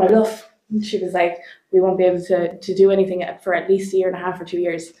 she called my bluff. She was like, we won't be able to do anything for at least 1.5 years or 2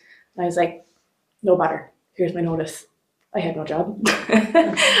 years. And I was like, no matter. Here's my notice. I had no job.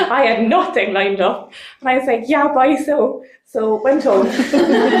 I had nothing lined up. And I was like, yeah, bye. So went home.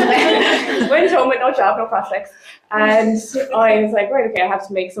 Went home with no job, no prospects. And I was like, right, okay, I have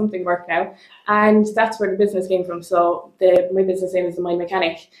to make something work now. And that's where the business came from. So my business name is The Mind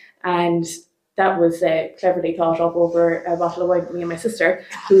Mechanic. And that was cleverly thought up over a bottle of wine with me and my sister,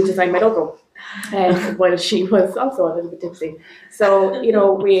 who designed my logo. While she was also a little bit tipsy. So,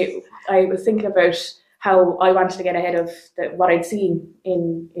 I was thinking about how I wanted to get ahead of what I'd seen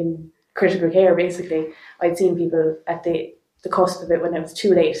in critical care. Basically, I'd seen people at the cusp of it when it was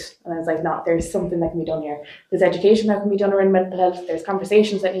too late, and I was like, no, there's something that can be done here. There's education that can be done around mental health. There's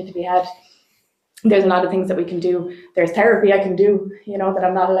conversations that need to be had. There's a lot of things that we can do. There's therapy I can do, that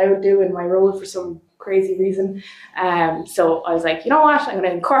I'm not allowed to do in my role for some crazy reason. So I was like, you know what, I'm going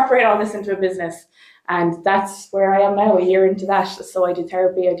to incorporate all this into a business. And that's where I am now, a year into that. So I do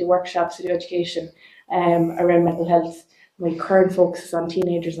therapy, I do workshops, I do education around mental health. My current focus is on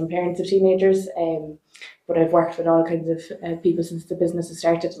teenagers and parents of teenagers, but I've worked with all kinds of people since the business has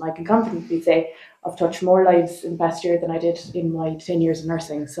started, and I can confidently say I've touched more lives in the past year than I did in my 10 years of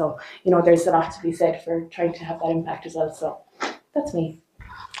nursing. So, there's a lot to be said for trying to have that impact as well. So that's me.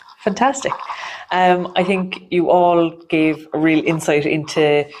 Fantastic. I think you all gave a real insight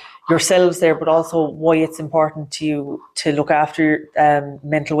into yourselves there, but also why it's important to you to look after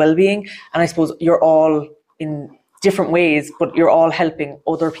mental well-being. And I suppose you're all in different ways, but you're all helping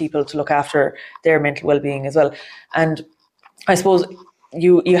other people to look after their mental well-being as well. And I suppose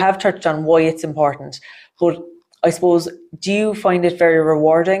you have touched on why it's important, but I suppose, do you find it very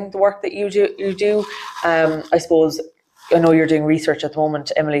rewarding, the work that you do? I suppose, I know you're doing research at the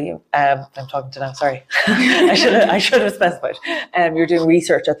moment, Emily. I'm talking to now. Sorry, I should have specified. You're doing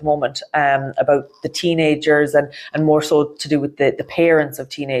research at the moment about the teenagers and more so to do with the parents of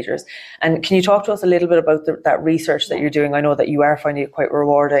teenagers. And can you talk to us a little bit about that research that you're doing? I know that you are finding it quite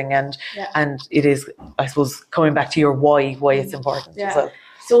rewarding, and it is, I suppose, coming back to your why it's important as well.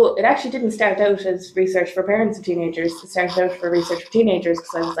 So it actually didn't start out as research for parents of teenagers. It started out for research for teenagers,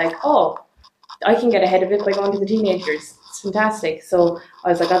 because I was like, I can get ahead of it by going to the teenagers. It's fantastic. So I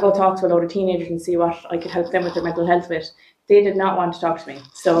was like, I'll go talk to a load of teenagers and see what I could help them with their mental health with. They did not want to talk to me.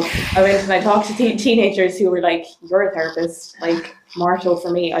 So I went and I talked to teenagers who were like, you're a therapist, like, Marto,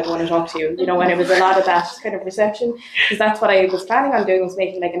 for me, I don't want to talk to you. And it was a lot of that kind of reception, because that's what I was planning on doing, was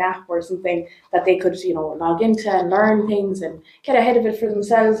making like an app or something that they could, log into and learn things and get ahead of it for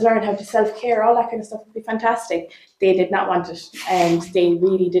themselves, learn how to self-care, all that kind of stuff would be fantastic. They did not want it, and they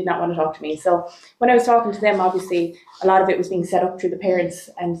really did not want to talk to me. So when I was talking to them, obviously, a lot of it was being set up through the parents,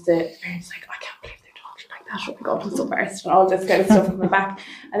 and the parents like, I can't believe they're talking like that. Oh my God, I'm so embarrassed, and all this kind of stuff in my back.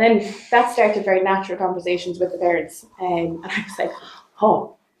 And then that started very natural conversations with the parents. And I was like,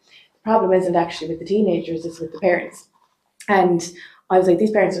 the problem isn't actually with the teenagers, it's with the parents. And I was like,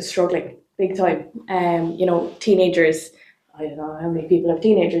 these parents are struggling big time. Teenagers, I don't know how many people have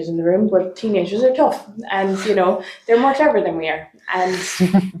teenagers in the room, but teenagers are tough, and they're more clever than we are, and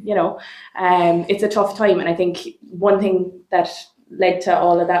it's a tough time. And I think one thing that led to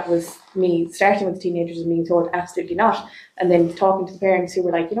all of that was me starting with the teenagers and being told absolutely not, and then talking to the parents who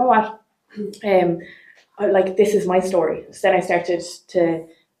were like, you know what, this is my story. So then I started to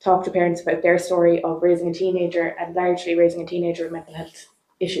talk to parents about their story of raising a teenager, and largely raising a teenager with mental health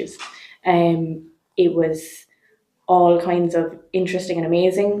issues. It was all kinds of interesting and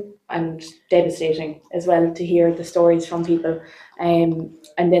amazing. and devastating as well to hear the stories from people. And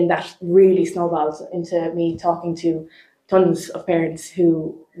then that really snowballs into me talking to tons of parents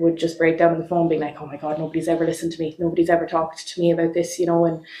who would just break down on the phone being like, oh my God, nobody's ever listened to me. Nobody's ever talked to me about this,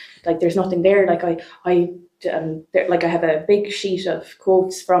 and like there's nothing there. Like I have a big sheet of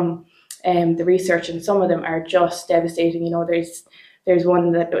quotes from the research, and some of them are just devastating. There's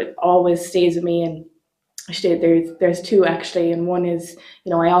one that always stays with me, and there's two actually, and one is,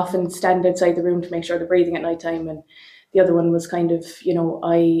 I often stand outside the room to make sure they're breathing at night time, and the other one was kind of,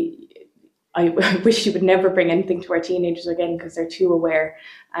 I wish you would never bring anything to our teenagers again because they're too aware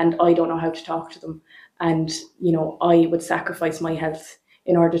and I don't know how to talk to them, and I would sacrifice my health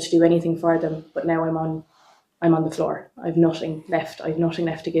in order to do anything for them, but now I'm on the floor. I've nothing left. I've nothing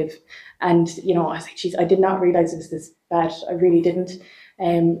left to give. And I was like, geez, I did not realize it was this bad. I really didn't.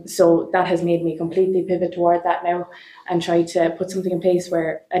 So that has made me completely pivot toward that now and try to put something in place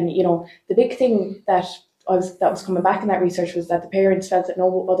where, and the big thing that was coming back in that research was that the parents felt that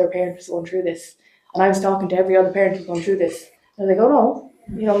no other parent was going through this. And I was talking to every other parent who's going through this. And I was like, oh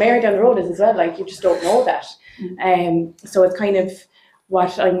no, Mary down the road is as well. Like, you just don't know that. So it's kind of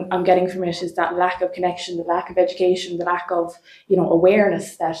what I'm getting from it is that lack of connection, the lack of education, the lack of,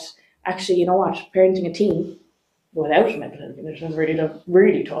 awareness that actually, parenting a teen without a mental health condition is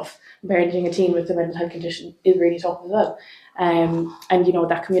really tough. Parenting a teen with a mental health condition is really tough as well. And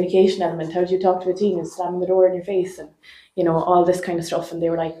that communication element, how do you talk to a teen, is slamming the door in your face and, all this kind of stuff. And they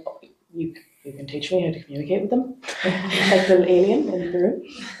were like, oh, you can teach me how to communicate with them, like the alien in the room.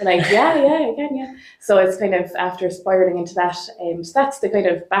 And like, yeah, I can, yeah. So it's kind of after spiraling into that. So that's the kind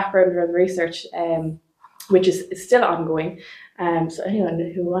of background of the research, which is still ongoing. So anyone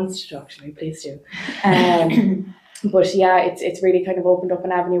who wants to talk to me, please do. But yeah, it's really kind of opened up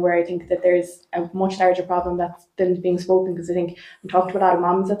an avenue where I think that there's a much larger problem that's been being spoken, because I think I'm talking to a lot of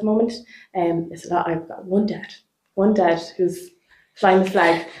moms at the moment. It's a lot. I've got one dad who's flying the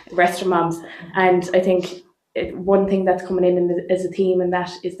flag, the rest are moms. And I think one thing that's coming in as a theme, and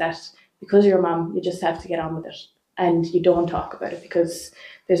that is that because you're a mom, you just have to get on with it. And you don't talk about it because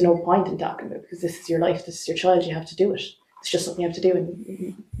there's no point in talking about it, because this is your life, this is your child, you have to do it. It's just something you have to do,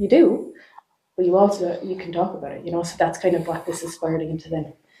 and you do, but you can talk about it, so that's kind of what this is spiraling into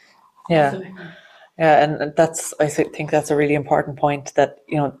then. Yeah. Yeah, and I think that's a really important point, that,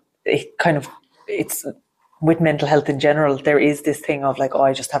 it's with mental health in general, there is this thing of like, oh,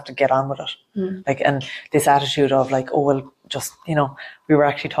 I just have to get on with it. Like, and this attitude of like, oh, well, just, we were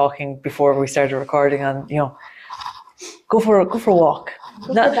actually talking before we started recording on, go for a walk.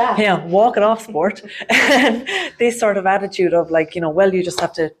 Walk it off sport. And this sort of attitude of like, well, you just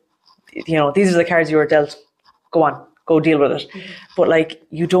have to, these are the cards you were dealt. Go on, go deal with it. But like,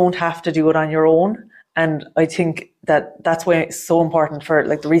 you don't have to do it on your own. And I think that's why it's so important for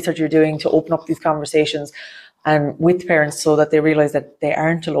like the research you're doing to open up these conversations and with parents, so that they realize that they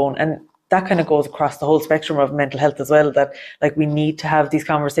aren't alone. And that kind of goes across the whole spectrum of mental health as well, that like we need to have these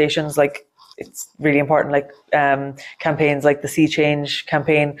conversations. Like, it's really important, like campaigns like the Sea Change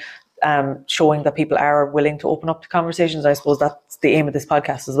campaign, showing that people are willing to open up to conversations. I suppose that's the aim of this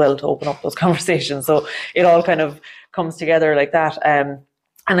podcast as well, to open up those conversations. So it all kind of comes together like that. And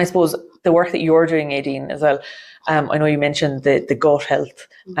I suppose the work that you're doing, Aideen, as well, I know you mentioned the gut health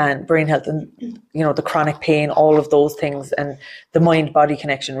and brain health and, the chronic pain, all of those things, and the mind-body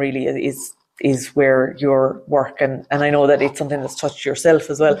connection really is where your work, and I know that it's something that's touched yourself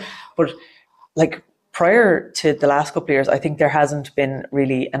as well. But like, prior to the last couple of years, I think there hasn't been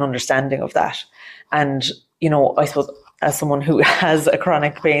really an understanding of that. And, I suppose as someone who has a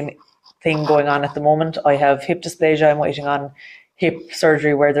chronic pain thing going on at the moment, I have hip dysplasia. I'm waiting on hip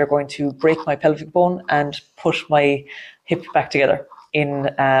surgery where they're going to break my pelvic bone and put my hip back together in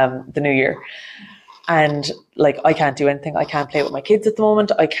the new year. And like, I can't do anything. I can't play with my kids at the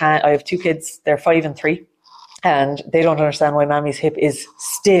moment. I have two kids, they're 5 and 3. And they don't understand why Mammy's hip is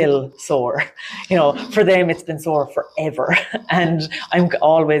still sore. For them, it's been sore forever. And I'm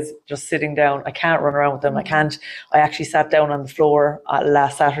always just sitting down. I can't run around with them. I actually sat down on the floor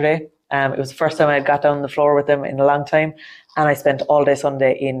last Saturday. It was the first time I had got down on the floor with them in a long time. And I spent all day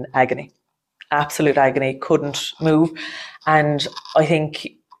Sunday in agony, absolute agony, couldn't move. And I think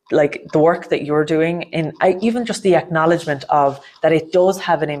like the work that you're doing, even just the acknowledgement of that, it does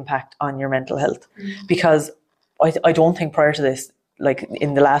have an impact on your mental health, because I don't think prior to this, like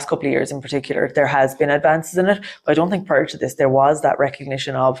in the last couple of years in particular, there has been advances in it. But I don't think prior to this, there was that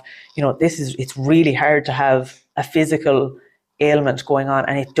recognition of, it's really hard to have a physical ailment going on,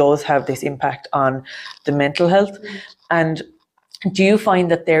 and it does have this impact on the mental health. And do you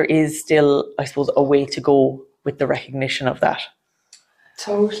find that there is still, I suppose, a way to go with the recognition of that?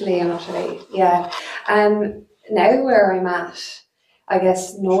 Totally and utterly, yeah. And now where I'm at, I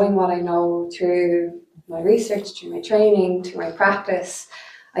guess knowing what I know through my research, through my training, through my practice,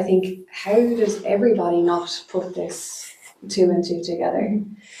 I think, how does everybody not put this two and two together?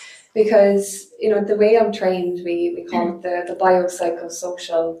 Because, the way I'm trained, we call it the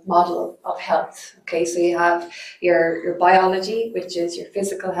biopsychosocial model of health. Okay, so you have your biology, which is your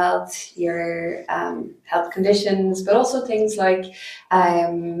physical health, your health conditions, but also things like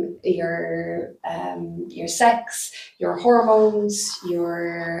your sex, your hormones,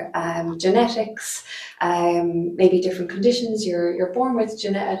 your genetics, maybe different conditions you're born with,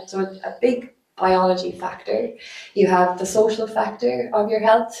 so a big biology factor. You have the social factor of your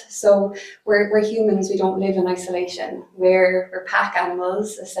health. So we're humans, we don't live in isolation. We're pack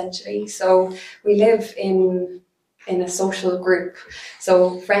animals, essentially. So we live in a social group.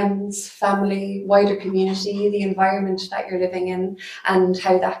 So friends, family, wider community, the environment that you're living in, and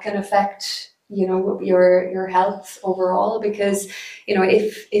how that can affect your health overall. Because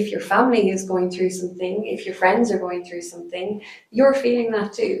if your family is going through something, if your friends are going through something, you're feeling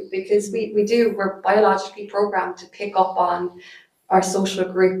that too, because we're biologically programmed to pick up on our social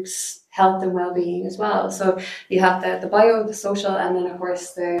groups' health and well-being as well. So you have the bio, the social, and then of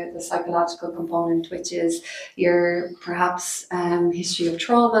course the psychological component, which is your perhaps history of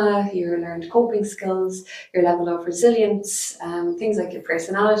trauma, your learned coping skills, your level of resilience, things like your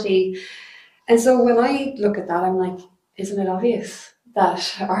personality. And so when I look at that, I'm like, isn't it obvious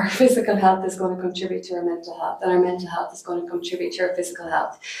that our physical health is going to contribute to our mental health, and our mental health is going to contribute to our physical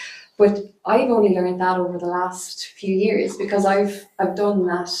health? But I've only learned that over the last few years, because I've done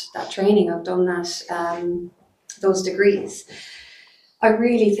that training, I've done that those degrees. I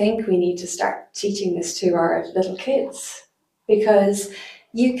really think we need to start teaching this to our little kids, because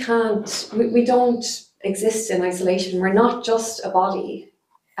we don't exist in isolation. We're not just a body.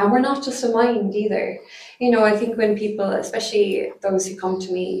 And we're not just a mind either. I think when people, especially those who come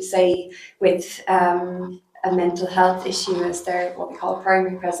to me, say with a mental health issue as their what we call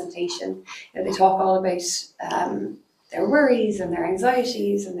primary presentation, they talk all about their worries and their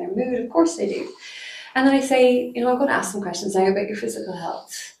anxieties and their mood. Of course they do. And then I say, I'm going to ask some questions now about your physical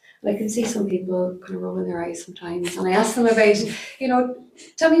health. And I can see some people kind of rolling their eyes sometimes. And I ask them about,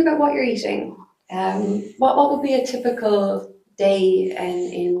 tell me about what you're eating. What would be a typical day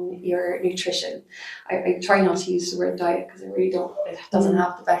in your nutrition? I try not to use the word diet, because it doesn't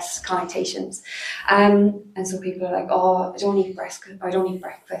have the best connotations. And so people are like, oh, I don't eat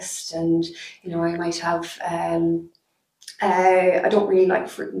breakfast, and I might have I don't really like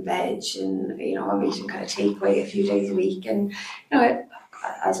fruit and veg, and I'm eating kind of takeaway a few days a week. And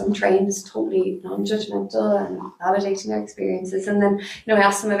as I'm trained, it's totally non-judgmental and validating their experiences. And then I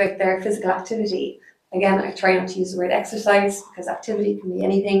ask them about their physical activity. Again, I try not to use the word exercise, because activity can be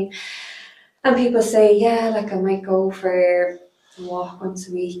anything. And people say, yeah, like I might go for a walk once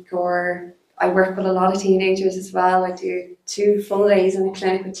a week, or I work with a lot of teenagers as well. I do 2 full days in a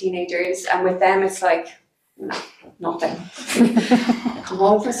clinic with teenagers, and with them it's like, no, nothing. I come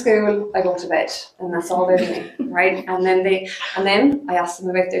home from school, I go to bed, and that's all they're doing, right? And then I ask them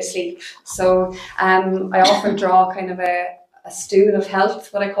about their sleep. So I often draw kind of a stool of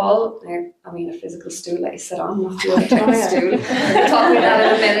health, what I call. I mean a physical stool that you sit on, not the other type of stool. We'll talk about that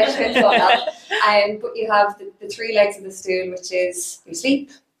in a minute, physical health. But you have the 3 legs of the stool, which is your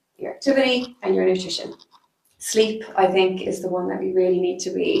sleep, your activity, and your nutrition. Sleep, I think, is the one that we really need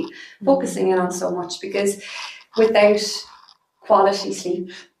to be focusing in on so much, because without quality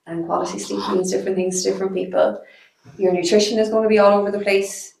sleep, and quality sleep means different things to different people, your nutrition is going to be all over the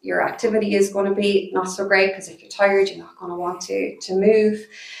place. Your activity is going to be not so great, because if you're tired, you're not going to want to move.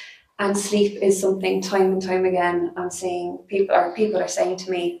 And sleep is something, time and time again, I'm saying, people are saying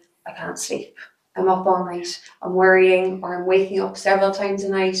to me, I can't sleep. I'm up all night, I'm worrying, or I'm waking up several times a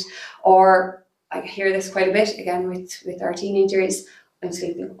night, or I hear this quite a bit again with our teenagers, I'm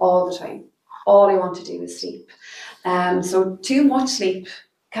sleeping all the time. All I want to do is sleep. So too much sleep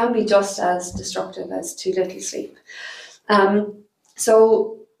can be just as destructive as too little sleep.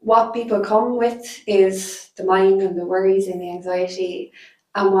 So what people come with is the mind and the worries and the anxiety.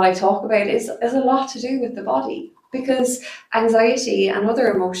 And what I talk about is a lot to do with the body, because anxiety and other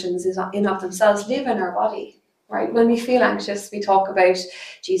emotions in of themselves live in our body. Right? When we feel anxious, we talk about,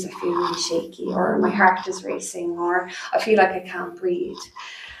 geez, I feel really shaky, or my heart is racing, or I feel like I can't breathe.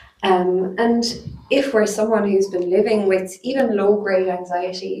 And if we're someone who's been living with even low-grade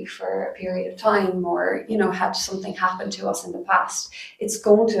anxiety for a period of time, or had something happen to us in the past, it's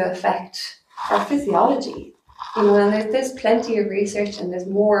going to affect our physiology. And there's plenty of research, and there's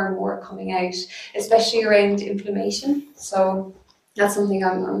more and more coming out, especially around inflammation. So That's something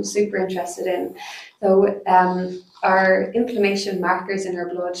I'm super interested in. So our inflammation markers in our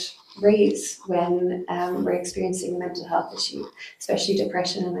blood raise when we're experiencing a mental health issue, especially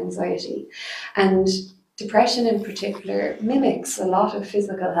depression and anxiety. And depression in particular mimics a lot of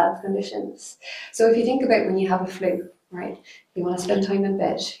physical health conditions. So if you think about when you have a flu, right, you want to spend time in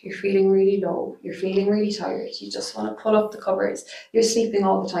bed, you're feeling really low, you're feeling really tired, you just want to pull up the covers, you're sleeping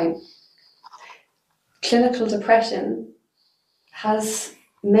all the time. Clinical depression has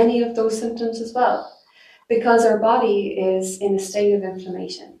many of those symptoms as well, because our body is in a state of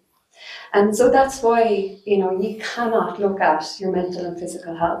inflammation. And so that's why, you cannot look at your mental and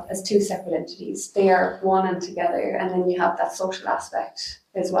physical health as two separate entities. They are one and together, and then you have that social aspect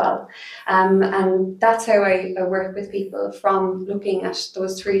as well. And that's how I work with people, from looking at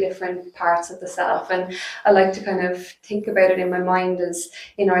those three different parts of the self. And I like to kind of think about it in my mind as,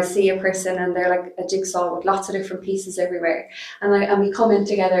 I see a person and they're like a jigsaw with lots of different pieces everywhere. And we come in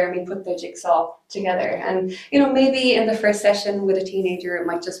together and we put the jigsaw together. And, maybe in the first session with a teenager, it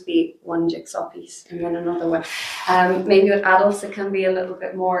might just be one jigsaw piece and then another one. Maybe with adults, it can be a little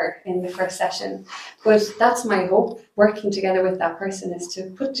bit more in the first session. But that's my hope, working together with that person, is to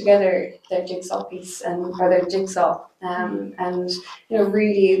put together their jigsaw piece or their jigsaw, and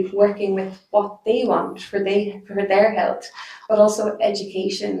really working with what they want for their health, but also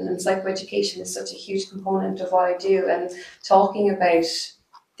education. And psychoeducation is such a huge component of what I do, and talking about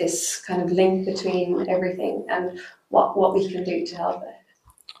this kind of link between everything and what we can do to help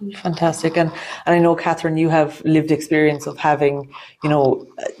it. Fantastic. And I know, Catherine, you have lived experience of having,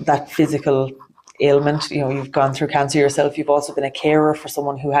 that physical ailment. You've gone through cancer yourself. You've also been a carer for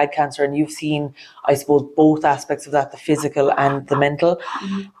someone who had cancer, and you've seen, I suppose, both aspects of that, the physical and the mental.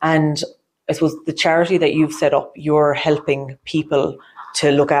 Mm-hmm. And I suppose the charity that you've set up, you're helping people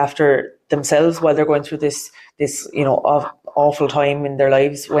to look after themselves while they're going through this awful time in their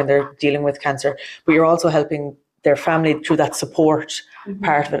lives when they're dealing with cancer, but you're also helping their family through that support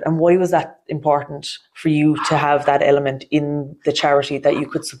part of it. And why was that important for you to have that element in the charity, that you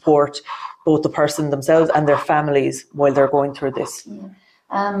could support both the person themselves and their families while they're going through this?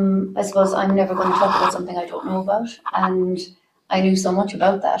 I suppose I'm never going to talk about something I don't know about, and I knew so much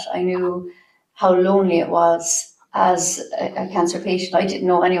about that. I knew how lonely it was as a cancer patient. I didn't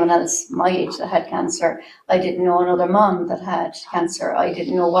know anyone else my age that had cancer. I didn't know another mom that had cancer. I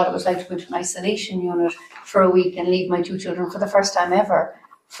didn't know what it was like to go into an isolation unit for a week and leave my two children for the first time ever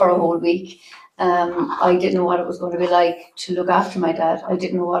for a whole week. I didn't know what it was going to be like to look after my dad. I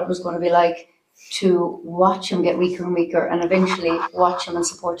didn't know what it was going to be like to watch him get weaker and weaker, and eventually watch him and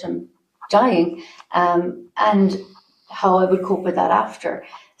support him dying, and how I would cope with that after.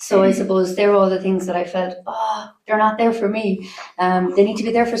 So I suppose they're all the things that I felt, they're not there for me. They need to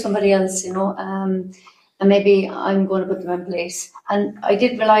be there for somebody else, and maybe I'm going to put them in place. And I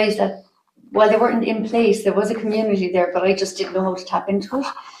did realise that while they weren't in place, there was a community there, but I just didn't know how to tap into it.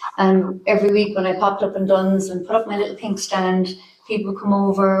 And every week when I popped up in Duns and put up my little pink stand, people would come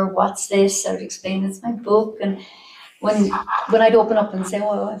over, what's this? I would explain, it's my book. And when I'd open up and say, I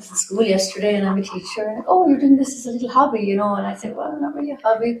was in school yesterday and I'm a teacher, and you're doing this as a little hobby, and I'd say, well, not really a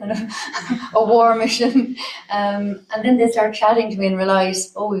hobby, kind of a war mission. And then they'd start chatting to me and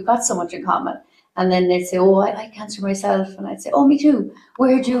realise, we've got so much in common. And then they'd say, I had cancer myself. And I'd say, me too.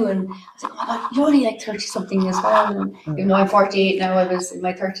 Where'd you? And I was like, oh my God, you're only like 30-something as well. And even though I'm 48 now, I was in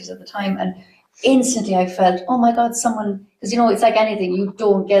my 30s at the time. And instantly I felt, oh my God, someone, because it's like anything, you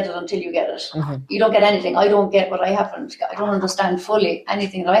don't get it until you get it. Mm-hmm. You don't get anything. I don't get what I don't understand fully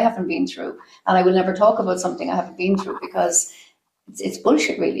anything that I haven't been through. And I will never talk about something I haven't been through, because it's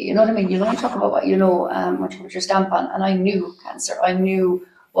bullshit, really. You know what I mean? You'll only talk about what you know, what you put your stamp on. And I knew cancer. I knew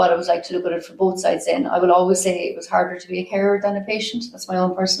what it was like to look at it from both sides in. I will always say it was harder to be a carer than a patient. That's my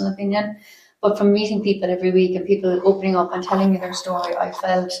own personal opinion. But from meeting people every week and people opening up and telling me their story, I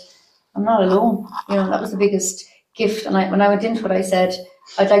felt I'm not alone. That was the biggest gift. And when I went into it, I said,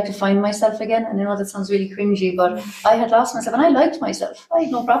 I'd like to find myself again. And I know that sounds really cringy, but I had lost myself and I liked myself. I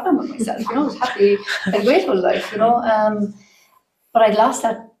had no problem with myself. I was happy, I had a grateful life, but I'd lost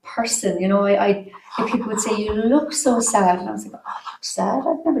that person. If people would say, you look so sad. And I was like, I look sad?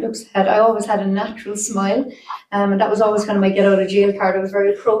 I've never looked sad. I always had a natural smile. And that was always kind of my get out of jail card. I was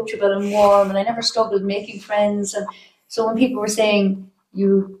very approachable and warm, and I never struggled making friends. And so when people were saying,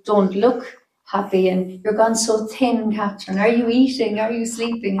 you don't look happy and you're gone so thin, Catherine, are you eating? Are you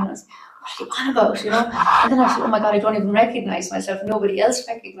sleeping? And I was like, what are you on about? And then I thought, oh my God, I don't even recognise myself. Nobody else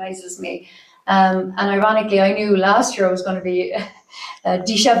recognises me. And ironically, I knew last year I was going to be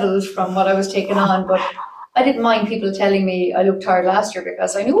dishevelled from what I was taking on, but I didn't mind people telling me I looked tired last year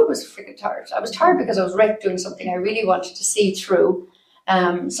because I knew I was freaking tired. I was tired because I was wrecked doing something I really wanted to see through,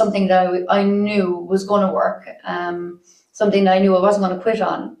 something that I knew was going to work, something that I knew I wasn't going to quit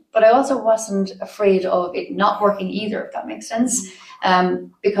on. But I also wasn't afraid of it not working either, if that makes sense,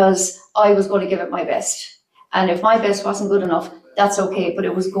 because I was going to give it my best. And if my best wasn't good enough, that's okay, but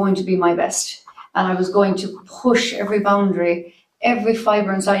it was going to be my best. And I was going to push every boundary, every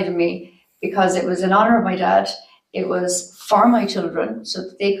fibre inside of me, because it was in honour of my dad. It was for my children, so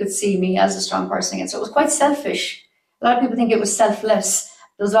that they could see me as a strong person again. So it was quite selfish. A lot of people think it was selfless.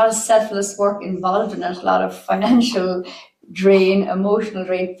 There was a lot of selfless work involved in it, a lot of financial drain, emotional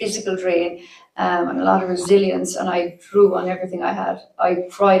drain, physical drain, and a lot of resilience. And I drew on everything I had. I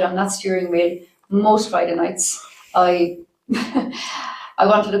cried on that steering wheel most Friday nights. I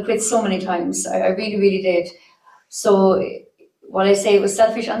wanted to quit so many times. I really, really did. So while I say it was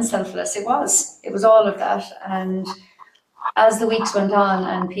selfish and selfless, it was all of that. And as the weeks went on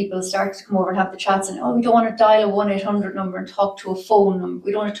and people started to come over and have the chats and, we don't want to dial a 1-800 number and talk to a phone number.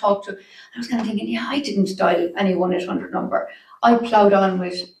 We don't want to talk to, I was kind of thinking, I didn't dial any 1-800 number. I ploughed on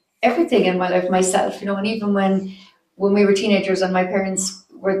with everything in my life myself, and even when we were teenagers and my parents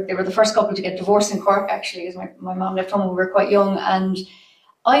they were the first couple to get divorced in Cork, actually, because my mom left home when we were quite young, and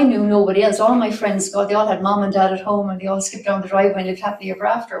I knew nobody else. All my friends, they all had mom and dad at home, and they all skipped down the driveway and lived happily ever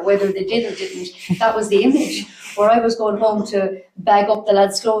after, whether they did or didn't. That was the image. Where I was going home to bag up the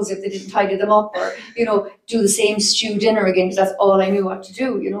lads' clothes if they didn't tidy them up, or do the same stew dinner again, because that's all I knew what to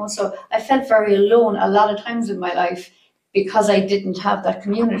do. So I felt very alone a lot of times in my life because I didn't have that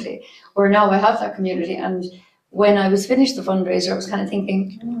community. Where now I have that community, and when I was finished the fundraiser, I was kind of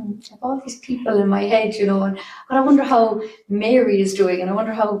thinking, I have all these people in my head, and I wonder how Mary is doing, and I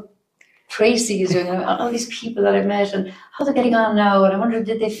wonder how Tracy is doing, and all these people that I've met, and how they're getting on now, and I wonder,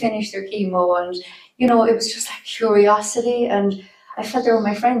 did they finish their chemo? And, it was just like curiosity, and I felt they were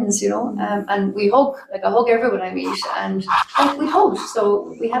my friends, and we hug, I hug everyone I meet, and we hugged,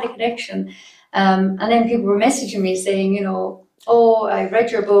 so we had a connection. And then people were messaging me saying, I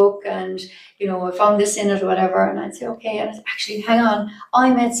read your book, and I found this in it or whatever, and I'd say, okay, and I'd say, actually, hang on,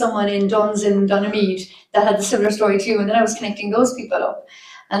 I met someone in Duns in Donamead that had a similar story too, and then I was connecting those people up,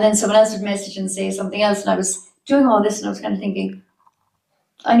 and then someone else would message and say something else, and I was doing all this, and I was kind of thinking,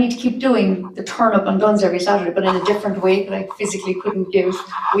 I need to keep doing the turn up on Duns every Saturday, but in a different way, that I physically couldn't give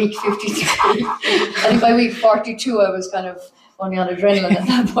week 53. I think by week 42, I was kind of only on adrenaline at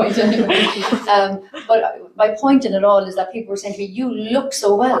that point anyway. But my point in it all is that people were saying to me, you look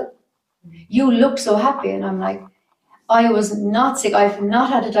so well. You look so happy. And I'm like, I was not sick. I've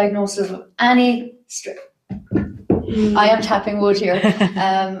not had a diagnosis of any I am tapping wood here,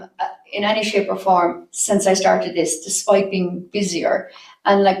 in any shape or form since I started this, despite being busier.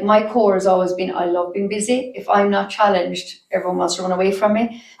 And my core has always been, I love being busy. If I'm not challenged, everyone wants to run away from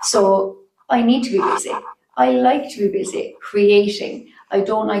me. So I need to be busy. I like to be busy, creating. I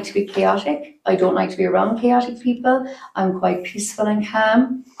don't like to be chaotic. I don't like to be around chaotic people. I'm quite peaceful and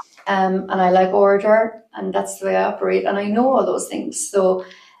calm. And I like order, and that's the way I operate. And I know all those things. So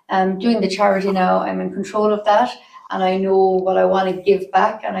doing the charity now, I'm in control of that. And I know what I want to give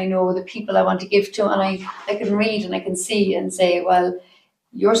back, and I know the people I want to give to. And I can read and I can see and say, well,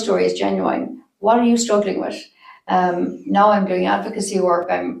 your story is genuine. What are you struggling with? Now I'm doing advocacy work.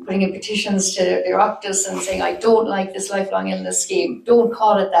 I'm putting in petitions to the Oireachtas and saying, I don't like this lifelong illness scheme. Don't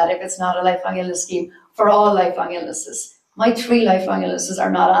call it that if it's not a lifelong illness scheme for all lifelong illnesses. My 3 lifelong illnesses are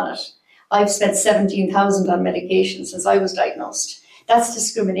not on it. I've spent $17,000 on medication since I was diagnosed. That's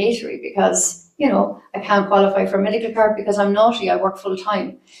discriminatory because, I can't qualify for a medical card because I'm naughty. I work full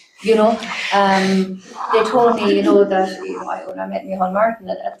time. They told me, that, when I met Micheál Martin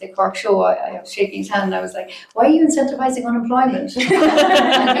at the Cork show, I was shaking his hand and I was like, why are you incentivizing unemployment?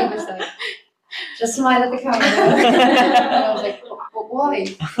 And he was like, just smile at the camera. And I was like, but why?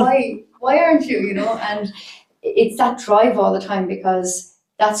 Why aren't you, And it's that drive all the time because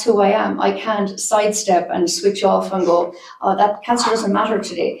that's who I am. I can't sidestep and switch off and go, that cancer doesn't matter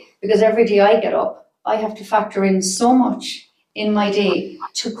today. Because every day I get up, I have to factor in so much in my day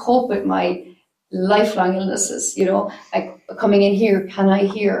to cope with my lifelong illnesses, like coming in here, can I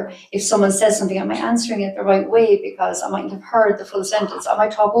hear? If someone says something, am I answering it the right way? Because I mightn't have heard the full sentence. I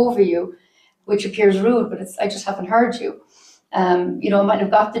might talk over you, which appears rude, but I just haven't heard you. I might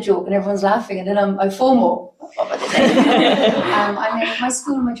have got the joke and everyone's laughing, and then I FOMO. I'm in my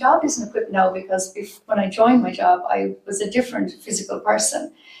school, my job isn't equipped now because when I joined my job, I was a different physical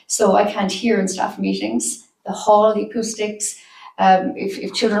person. So I can't hear in staff meetings, the hall, the acoustics.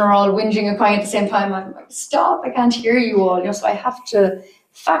 If children are all whinging and crying at the same time, I'm like, stop, I can't hear you all. So I have to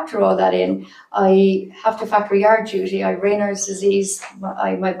factor all that in. I have to factor yard duty. I have Raynaud's disease.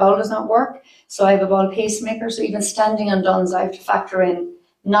 My bowel does not work, so I have a bowel pacemaker. So even standing on Duns, I have to factor in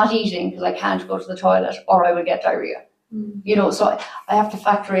not eating because I can't go to the toilet or I will get diarrhea. You know, so I have to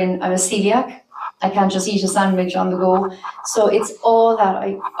factor in, I'm a celiac. I can't just eat a sandwich on the go. So it's all that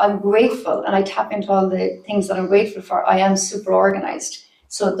I'm grateful, and I tap into all the things that I'm grateful for. I am super organized.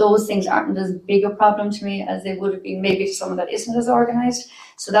 So those things aren't as big a problem to me as they would have been maybe to someone that isn't as organized.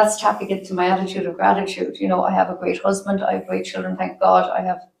 So that's tapping into my attitude of gratitude. You know, I have a great husband, I have great children, thank God. I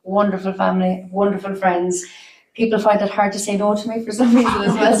have wonderful family, wonderful friends. People find it hard to say no to me for some reason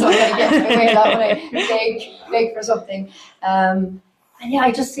as well. So I gotta get my way out when I beg for something. And yeah,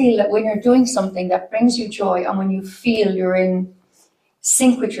 I just feel that when you're doing something that brings you joy, and when you feel you're in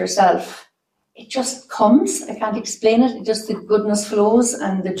sync with yourself, it just comes. I can't explain it. Just the goodness flows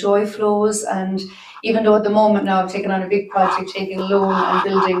and the joy flows. And even though at the moment now I've taken on a big project, taking a loan and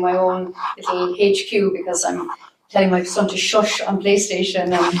building my own little HQ because I'm telling my son to shush on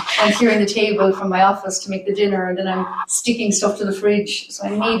PlayStation, and I'm clearing the table from my office to make the dinner, and then I'm sticking stuff to the fridge. So I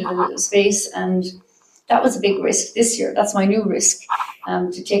needed a little space, and that was a big risk this year. That's my new risk,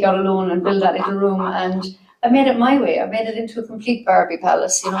 to take out a loan and build that little room. And I made it my way. I made it into a complete Barbie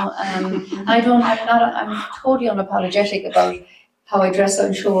palace, you know. I'm totally unapologetic about how I dress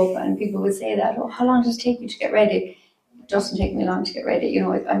and show up. And people would say that, oh, how long does it take you to get ready? It doesn't take me long to get ready. You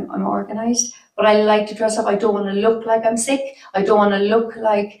know, I'm organized, but I like to dress up. I don't want to look like I'm sick. I don't want to look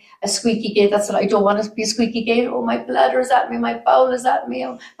like a squeaky gate. That's what I don't want to be, a squeaky gate. Oh, my bladder is at me. My bowel is at me.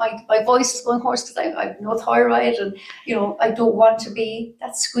 Oh, my voice is going hoarse because I have no thyroid. And, you know, I don't want to be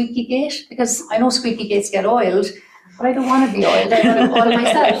that squeaky gate, because I know squeaky gates get oiled, but I don't want to be oiled. I want to oil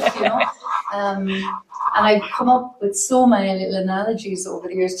myself, you know. And I've come up with so many little analogies over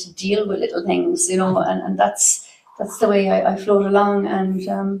the years to deal with little things, you know, and that's the way I float along.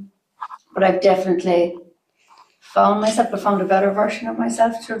 And but I've definitely found a better version of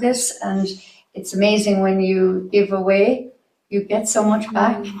myself through this. And it's amazing when you give away, you get so much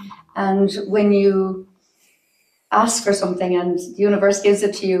back. And when you ask for something and the universe gives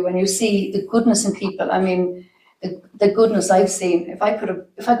it to you, and you see the goodness in people. I mean, the goodness I've seen. If I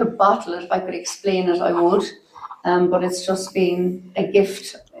could bottle it, if I could explain it, I would. But it's just been a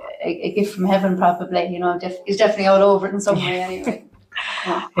gift from heaven, probably. You know, he's definitely all over it in some way, anyway.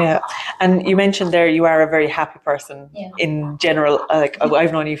 Yeah, and you mentioned there you are a very happy person in general. Like,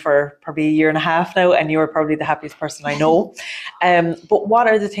 I've known you for probably a year and a half now, and you're probably the happiest person I know. But what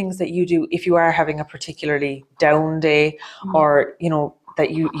are the things that you do if you are having a particularly down day, or, you know,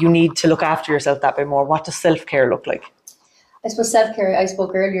 that you need to look after yourself that bit more? What does self-care look like? I suppose self-care, I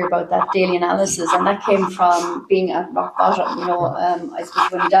spoke earlier about that daily analysis, and that came from being at rock bottom. You know, I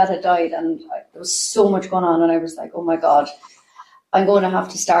suppose when Dad had died and there was so much going on, and I was like, oh my God, I'm going to have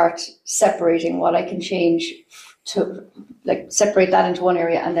to start separating what I can change to, like, separate that into one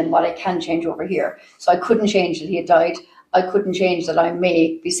area, and then what I can change over here. So I couldn't change that he had died. I couldn't change that I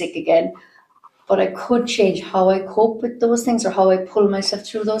may be sick again, but I could change how I cope with those things, or how I pull myself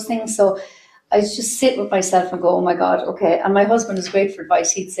through those things. So I just sit with myself and go, oh my God, okay. And my husband is great for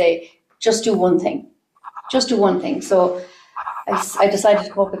advice. He'd say, just do one thing. Just do one thing. So I decided to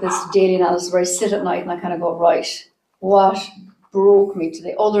come up with this daily analysis where I sit at night and I kind of go, right, what broke me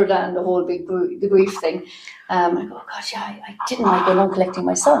today, other than the whole big the grief thing? I go, oh God, yeah, I didn't like going on collecting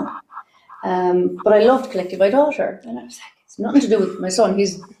my son. But I loved collecting my daughter. And I was like, it's nothing to do with my son.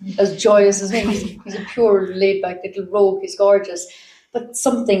 He's as joyous as me. He's a pure laid-back little rogue. He's gorgeous. But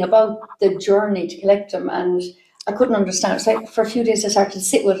something about the journey to collect him, and I couldn't understand. It's like for a few days I started to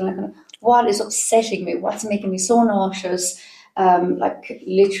sit with it, and I kind of, what is upsetting me? What's making me so nauseous? Like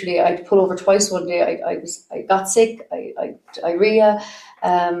literally, I'd pull over twice one day. I got sick. I diarrhea.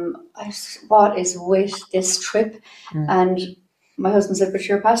 What is with this trip? And my husband said, but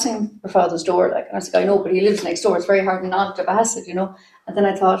you're passing your father's door. Like, and I was like, I know, but he lives next door. It's very hard not to pass it, you know. And then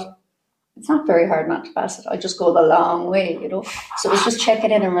I thought, it's not very hard not to pass it. I just go the long way, you know. So it was just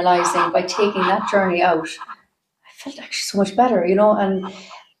checking in and realising by taking that journey out, I felt actually so much better, you know. And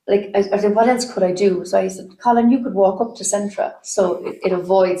like I said, what else could I do? So I said, Colin, you could walk up to Centra. So it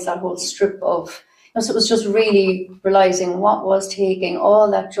avoids that whole strip of, you know, so it was just really realising what was taking all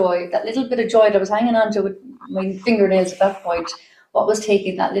that joy, that little bit of joy that I was hanging on to with my fingernails at that point, what was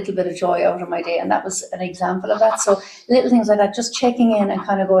taking that little bit of joy out of my day. And that was an example of that. So little things like that, just checking in and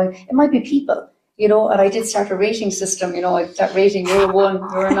kind of going, it might be people. And I did start a rating system, I start rating, you're a 1,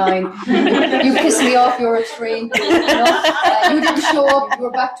 you're a 9, you pissed me off, you're a 3, you didn't show up,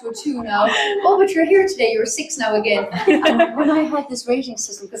 you're back to a 2 now, oh, but you're here today, you're a 6 now again. And when I had this rating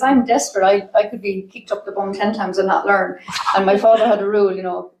system, because I'm desperate, I could be kicked up the bum 10 times and not learn, and my father had a rule,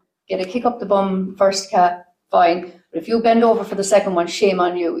 get a kick up the bum first, Kat, fine. But if you bend over for the second one, shame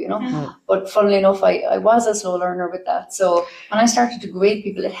on you, But funnily enough, I was a slow learner with that. So when I started to grade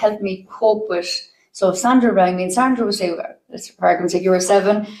people, it helped me cope with. So if Sandra rang me, and Sandra would say, for argument's sake, you're a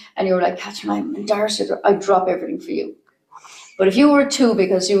 7, and you were like, Catherine, I'm embarrassed, I'd drop everything for you. But if you were a 2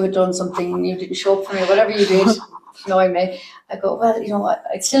 because you had done something and you didn't show up for me, whatever you did, annoying me, I go, well,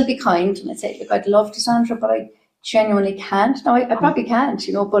 I'd still be kind, and I'd say, look, I'd love to, Sandra, but I genuinely can't. No, I probably can't,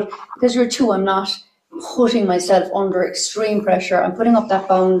 but because you're a 2, I'm not putting myself under extreme pressure. I'm putting up that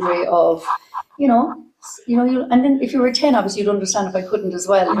boundary of, and then if you were a 10, obviously you'd understand if I couldn't as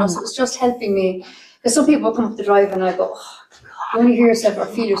well, so it's just helping me. Because some people come up the drive and I go, you only hear yourself or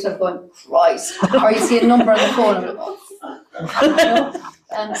feel yourself going, Christ, or you see a number on the phone and I'm like, oh,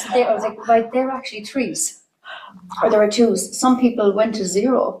 and so I was like, right, they're actually 3s, or there are 2s. Some people went to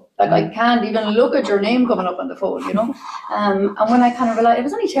 0. Like I can't even look at your name coming up on the phone, and when I kind of realized, it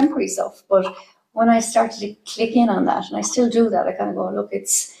was only temporary stuff, but when I started to click in on that, and I still do that, I kind of go, look,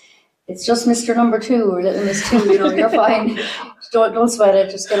 it's just Mr. Number 2 or Little Miss 2, you're fine. Don't sweat it,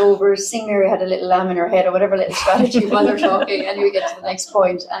 just get over it. Sing Mary Had a Little Lamb in Her Head, or whatever little strategy while they're talking, and you get to the next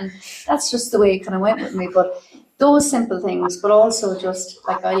point. And that's just the way it kind of went with me. But those simple things, but also just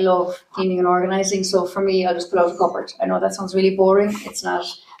like I love cleaning and organising. So for me, I'll just pull out a cupboard. I know that sounds really boring. It's not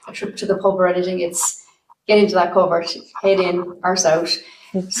a trip to the pub or anything. It's get into that cupboard, head in, arse out,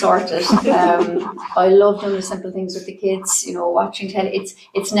 sorted. I love doing the simple things with the kids, watching telly.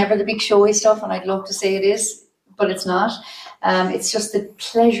 It's never the big showy stuff, and I'd love to say it is, but it's not. It's just the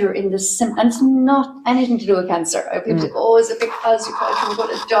pleasure in the simple, and it's not anything to do with cancer. People say, oh, is it because you're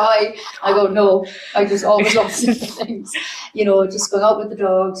going to die? I go, no, I just always love simple things. Just going out with the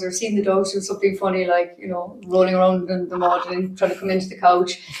dogs, or seeing the dogs do something funny, like, rolling around in the mud and trying to come into the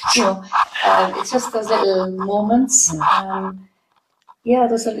couch. It's just those little moments.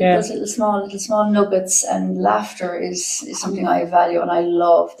 Those little small nuggets, and laughter is something I value, and I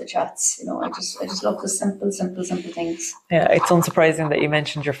love the chats. I just love the simple things. Yeah, it's unsurprising that you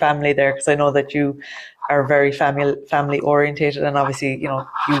mentioned your family there, because I know that you are very family orientated, and obviously, you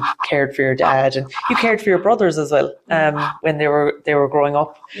cared for your dad and you cared for your brothers as well when they were growing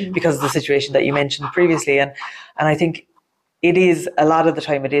up, because of the situation that you mentioned previously, and I think it is, a lot of the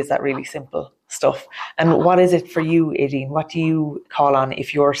time, it is that really simple stuff. And what is it for you, Aideen? What do you call on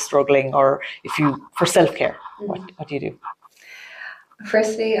if you're struggling, or for self-care? What do you do?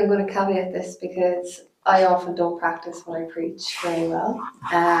 Firstly, I'm going to caveat this because I often don't practice what I preach very well.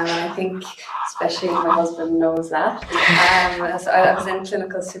 I think especially my husband knows that. So I was in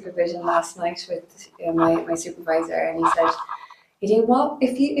clinical supervision last night with my supervisor, and he said, what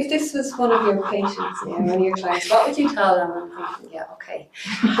if this was one of your patients, one of your clients, what would you tell them? And I'm thinking, yeah, okay.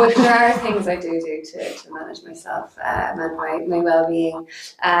 But there are things I do to manage myself and my well-being.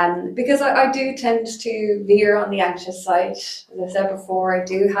 Because I do tend to veer on the anxious side. As I said before, I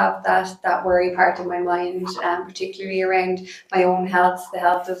do have that worry part of my mind, particularly around my own health, the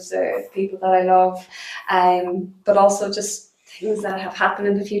health of the people that I love, but also just things that have happened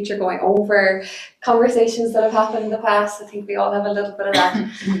in the future, going over conversations that have happened in the past. I think we all have a little bit of that.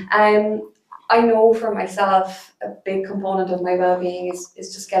 I know for myself, a big component of my well-being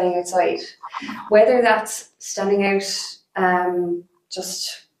is just getting outside. Whether that's standing out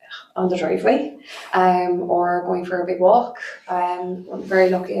just on the driveway or going for a big walk. I'm very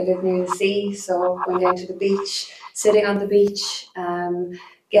lucky I live near the sea, so going down to the beach, sitting on the beach,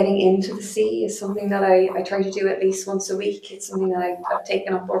 getting into the sea is something that I try to do at least once a week. It's something that I've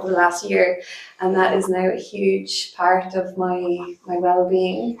taken up over the last year, and that is now a huge part of my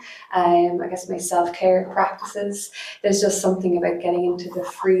well-being. I guess my self-care practices. There's just something about getting into the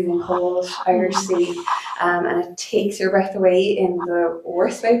freezing cold Irish Sea, and it takes your breath away in the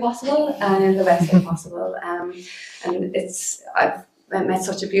worst way possible and in the best way possible. And I've met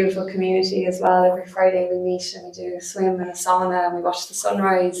such a beautiful community as well. Every Friday we meet and we do a swim and a sauna and we watch the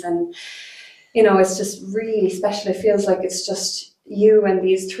sunrise, and it's just really special. It feels like it's just you and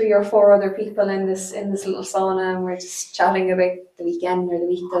these 3 or 4 other people in this little sauna, and we're just chatting about the weekend or the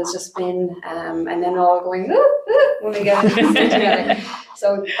week that's just been, and then all going when we get into the together.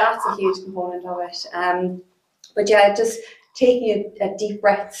 So that's a huge component of it. But yeah, just taking a deep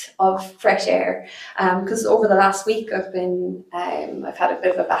breath of fresh air. Because over the last week I've had a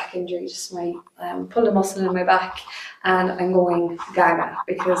bit of a back injury, just pulled a muscle in my back, and I'm going gaga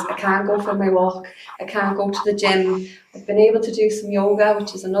because I can't go for my walk, I can't go to the gym. I've been able to do some yoga,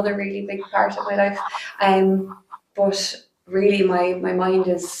 which is another really big part of my life, but really my mind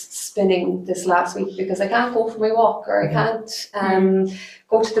is spinning this last week because I can't go for my walk, or I can't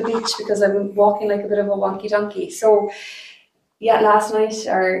go to the beach because I'm walking like a bit of a wonky donkey. So yeah, last night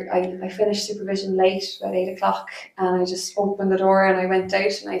I finished supervision late, about 8 o'clock, and I just opened the door and I went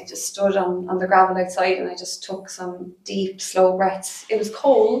out and I just stood on the gravel outside and I just took some deep, slow breaths. It was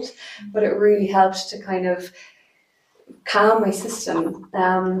cold, but it really helped to kind of calm my system.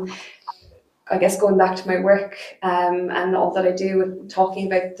 I guess going back to my work and all that I do with talking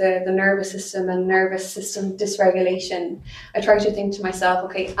about the nervous system and nervous system dysregulation, I try to think to myself,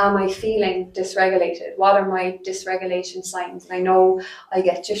 okay, am I feeling dysregulated? What are my dysregulation signs? And I know I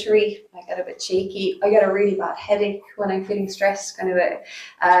get jittery, I get a bit shaky, I get a really bad headache when I'm feeling stressed, kind of a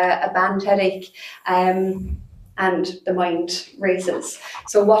band headache, and the mind races.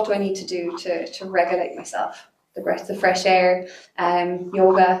 So what do I need to do to regulate myself? The breath of fresh air,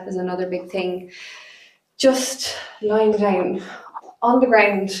 yoga is another big thing. Just lying down on the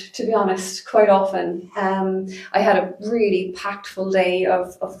ground, to be honest, quite often. I had a really packed full day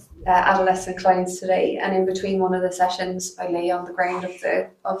of adolescent clients today, and in between one of the sessions, I lay on the ground of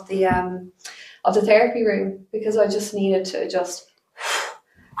the therapy room because I just needed to just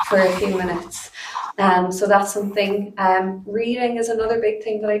for a few minutes. So that's something. Reading is another big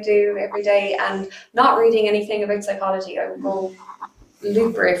thing that I do every day, and not reading anything about psychology. I would go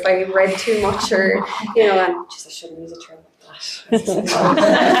looper if I read too much, or and just I shouldn't use a term like that.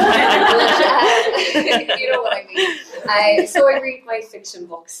 You know what I mean. So I read my fiction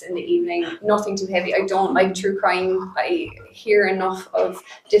books in the evening. Nothing too heavy. I don't like true crime. I hear enough of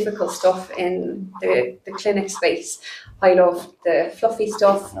difficult stuff in the clinic space. I love the fluffy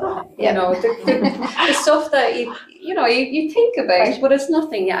stuff, the stuff that you think about, but it's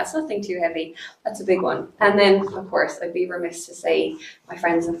nothing too heavy. That's a big one. And then, of course, I'd be remiss to say my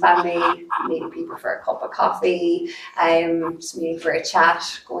friends and family, meeting people for a cup of coffee, just meeting for a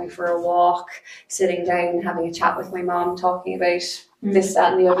chat, going for a walk, sitting down, having a chat with my mom, talking about this,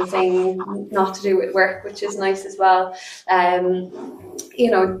 that, and the other thing, not to do with work, which is nice as well.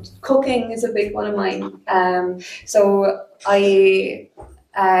 Cooking is a big one of mine. So I'm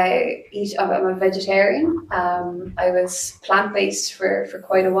a vegetarian. I was plant-based for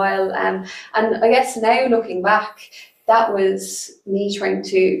quite a while, and I guess now looking back, that was me trying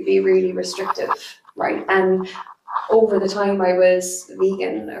to be really restrictive, right? And over the time I was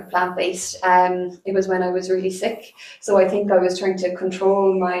vegan or plant-based, it was when I was really sick. So I think I was trying to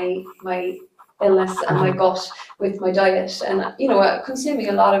control my illness and my gut with my diet, and consuming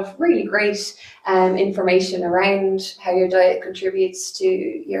a lot of really great information around how your diet contributes to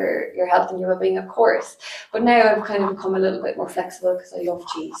your health and your well-being, of course. But now I've kind of become a little bit more flexible because I love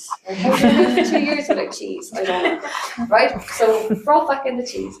cheese. I've been for 2 years without cheese. I don't know, right? So brought back in the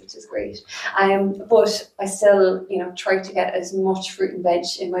cheese, which is great. But I still, try to get as much fruit and veg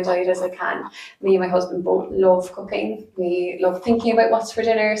in my diet as I can. Me and my husband both love cooking. We love thinking about what's for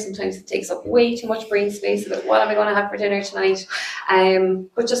dinner. Sometimes it takes up way too much brain space about what am I going to have for dinner tonight.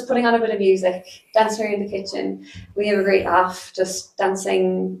 But just putting on a bit of music, dancing around the kitchen. We have a great laugh, just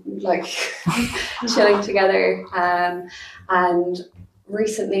dancing, like chilling together. And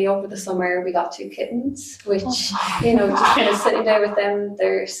recently over the summer we got 2 kittens, which just kind of sitting down with them,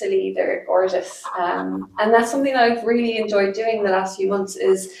 they're silly, they're gorgeous, and that's something that I've really enjoyed doing the last few months.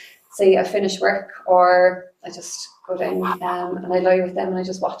 Is say I finish work or I just go down and I lie with them and I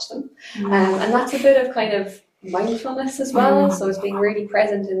just watch them, and that's a bit of kind of mindfulness as well. So it's being really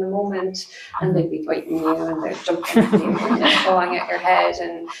present in the moment, and they'd be biting you and they're jumping at you and they're clawing at your head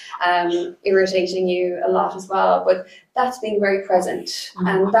and irritating you a lot as well. But that's being very present,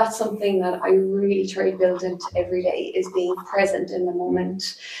 and that's something that I really try to build into every day, is being present in the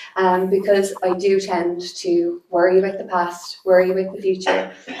moment, because I do tend to worry about the past, worry about the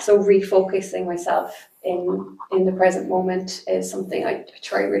future. So refocusing myself in the present moment is something I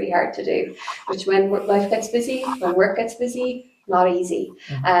try really hard to do, which when life gets busy, when work gets busy, not easy.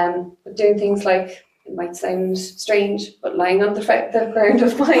 But doing things like, it might sound strange, but lying on the ground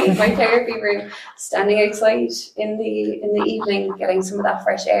of my therapy room, standing outside in the evening, getting some of that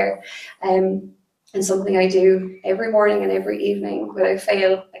fresh air, and something I do every morning and every evening without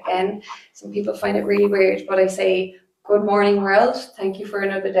fail. Again, some people find it really weird, but I say, "Good morning, world. Thank you for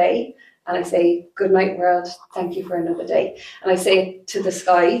another day." and I say, good night world, thank you for another day. And I say it to the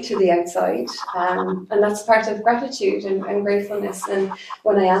sky, to the outside, and that's part of gratitude and gratefulness. And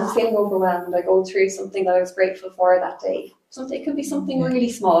when I am feeling overwhelmed, I go through something that I was grateful for that day. It could be something really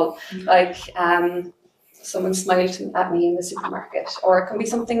small, like someone smiled at me in the supermarket, or it can be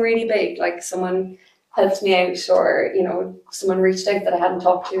something really big, like someone helped me out, or someone reached out that I hadn't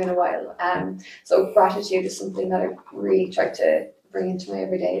talked to in a while. So gratitude is something that I really try to bring into my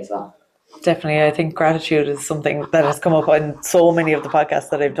everyday as well. Definitely, I think gratitude is something that has come up on so many of the podcasts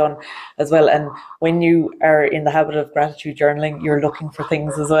that I've done as well. And when you are in the habit of gratitude journaling, you're looking for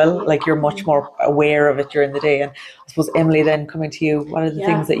things as well. Like, you're much more aware of it during the day. And I suppose, Emily, then coming to you, what are the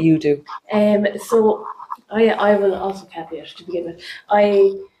things that you do? So I will also caveat to begin with.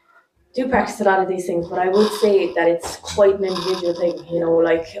 I do practice a lot of these things, but I would say that it's quite an individual thing.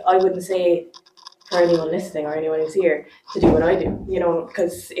 Like, I wouldn't say for anyone listening or anyone who's here to do what I do,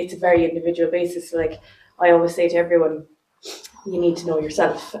 because it's a very individual basis. So, like, I always say to everyone, you need to know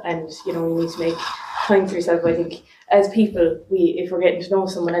yourself, and you need to make time for yourself. I think as people, if we're getting to know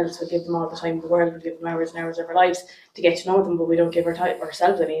someone else, we give them all the time in the world. We give them hours and hours of our lives to get to know them, but we don't give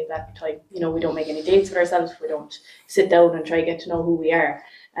ourselves any of that time. We don't make any dates with ourselves. We don't sit down and try to get to know who we are.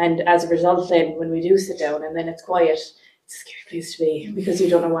 And as a result, then when we do sit down and then it's quiet, it's a scary place to be, because you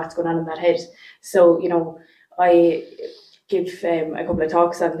don't know what's going on in that head. So, I give a couple of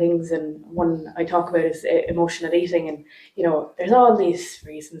talks on things, and one I talk about is emotional eating. And, there's all these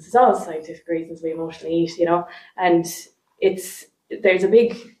reasons, there's all scientific reasons we emotionally eat, and there's a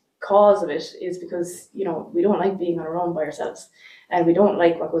big cause of it is because, we don't like being on our own by ourselves, and we don't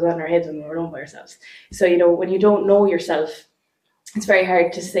like what goes on in our heads when we're alone by ourselves. So, when you don't know yourself, it's very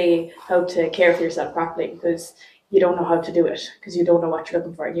hard to say how to care for yourself properly, because you don't know how to do it, because you don't know what you're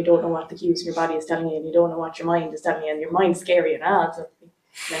looking for, and you don't know what the cues in your body is telling you, and you don't know what your mind is telling you, and your mind's scary and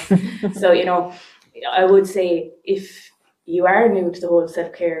so I would say, if you are new to the whole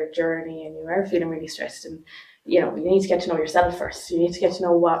self-care journey and you are feeling really stressed, and you need to get to know yourself first. You need to get to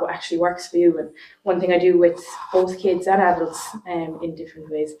know what actually works for you. And one thing I do with both kids and adults in different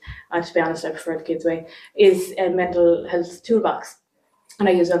ways, and to be honest, I prefer the kids' way, is a mental health toolbox. And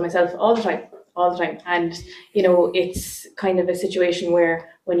I use it on myself all the time. And, it's kind of a situation where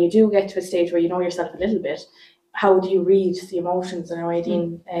when you do get to a stage where you know yourself a little bit, how do you read the emotions? And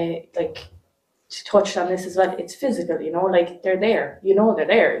Aideen, touched on this as well. It's physical, like, they're there. They're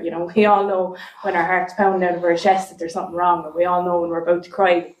there. We all know when our heart's pounding out of our chest that there's something wrong. And we all know when we're about to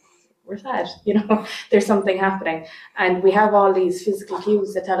cry, we're sad, there's something happening. And we have all these physical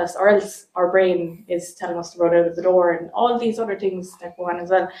cues that tell us, or else our brain is telling us to run out of the door, and all these other things that go on as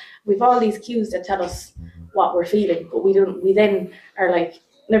well. We've all these cues that tell us what we're feeling, but we then are like,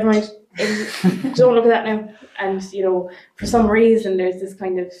 never mind, don't look at that now. And, for some reason, there's this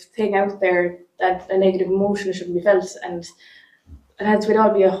kind of thing out there that a negative emotion shouldn't be felt. And hence we'd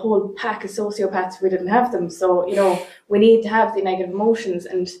all be a whole pack of sociopaths if we didn't have them. So, we need to have the negative emotions,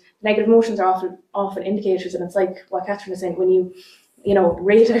 and negative emotions are often indicators. And it's like what Catherine is saying, when you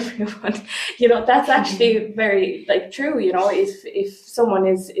rate everyone, that's actually very true. If someone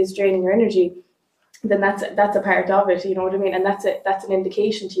is draining your energy, then that's a part of it. You know what I mean? And that's an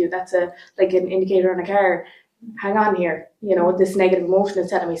indication to you. That's an indicator on a car. Hang on here, this negative emotion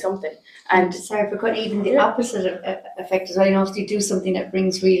is telling me something. And sorry for cutting, even the opposite effect is, if you do something that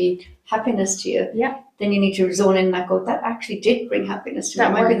brings real happiness to you, then you need to zone in and go, that actually did bring happiness to me.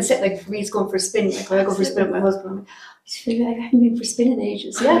 It might be like for me, it's going for a spin. Like when I go for a spin with my husband, I just feel like I haven't been for a spin in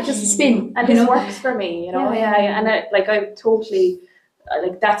ages. Just a spin, and this works for me. And I totally.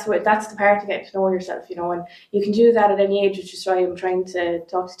 That's the part of getting to know yourself, and you can do that at any age, which is why I'm trying to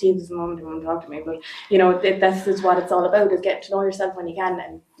talk to teens at the moment who want to talk to me. But that's what it's all about, is getting to know yourself when you can,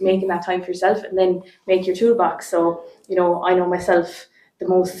 and making that time for yourself, and then make your toolbox. So I know myself, the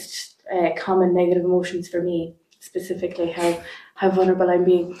most common negative emotions for me, specifically how vulnerable I'm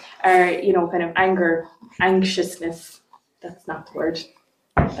being, are kind of anger, anxiousness. That's not the word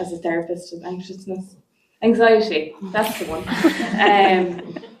as a therapist, of anxiousness. Anxiety, that's the one.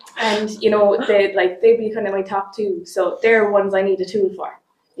 And they'd be kind of my top two. So they're ones I need a tool for.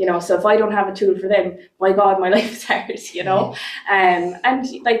 So if I don't have a tool for them, my God, my life is hard. And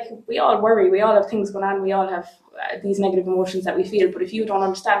we all worry, we all have things going on, we all have these negative emotions that we feel. But if you don't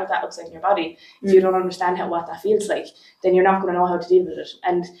understand what that looks like in your body, if you don't understand what that feels like, then you're not going to know how to deal with it.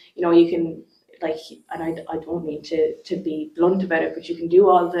 And you can. And I don't mean to be blunt about it, but you can do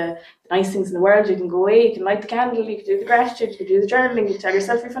all the nice things in the world. You can go away, you can light the candle, you can do the gratitude, you can do the journaling, you can tell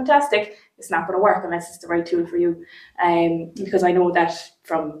yourself you're fantastic. It's not going to work unless it's the right tool for you. Because I know that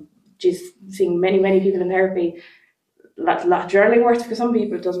from just seeing many, many people in therapy, journaling works for some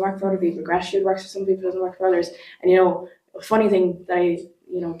people, it doesn't work for other people. Gratitude works for some people, it doesn't work for others. And a funny thing that I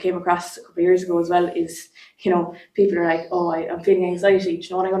came across a couple of years ago as well is, people are like, oh, I'm feeling anxiety. Do you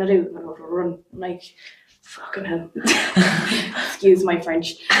know what I'm going to do? I'm going to go for a run. I'm like, fucking hell. Excuse my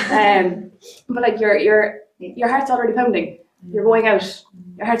French. But like your heart's already pounding. You're going out.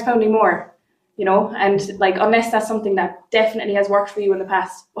 Your heart's pounding more. And like, unless that's something that definitely has worked for you in the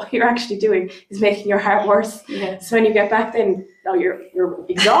past, what you're actually doing is making your heart worse. Yeah. So when you get back, then you're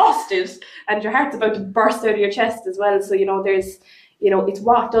exhausted and your heart's about to burst out of your chest as well. So there's it's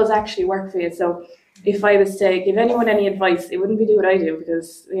what does actually work for you. So if I was to give anyone any advice, it wouldn't be do what I do,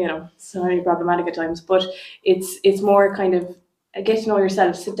 because it's so very problematic at times. But it's more kind of get to know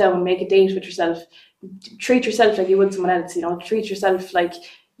yourself. Sit down, make a date with yourself. Treat yourself like you would someone else. Treat yourself like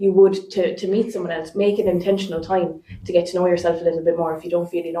you would to meet someone else. Make an intentional time to get to know yourself a little bit more if you don't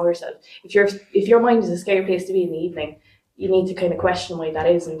feel you know yourself. If your mind is a scary place to be in the evening, you need to kind of question why that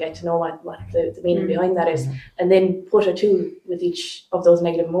is and get to know what the meaning behind that is, and then put a 2 with each of those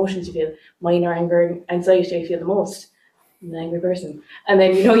negative emotions you feel. Mine are anger, anxiety, I feel the most. I'm an angry person. And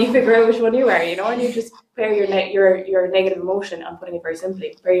then you figure out which one you are, and you just pair your negative emotion. I'm putting it very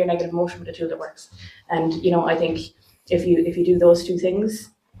simply. Pair your negative emotion with a tool that works. And I think if you do those 2 things,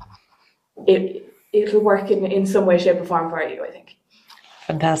 it'll work in some way, shape or form for you, I think.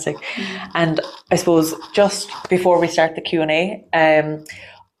 Fantastic. And I suppose just before we start the Q&A, I'm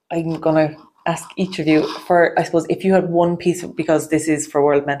going to ask each of you for, I suppose, if you had one piece, because this is for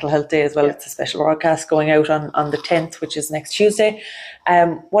World Mental Health Day as well, it's a special broadcast going out on the 10th, which is next Tuesday.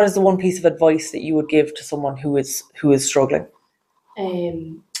 What is the one piece of advice that you would give to someone who is struggling?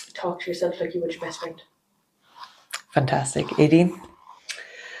 Talk to yourself like you would your best friend. Fantastic. Aideen?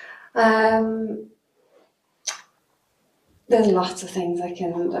 There's lots of things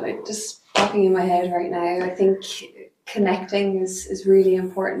that I just popping in my head right now. I think connecting is really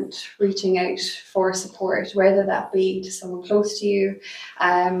important. Reaching out for support, whether that be to someone close to you,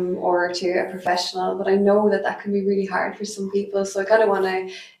 or to a professional. But I know that can be really hard for some people. So I kind of want to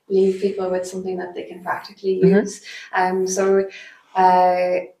leave people with something that they can practically use.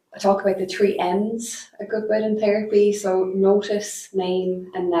 I talk about the 3 N's a good bit in therapy. So notice, name,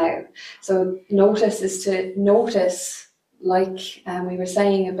 and now. So notice is to notice, like we were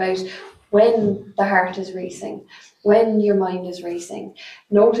saying, about when the heart is racing, when your mind is racing,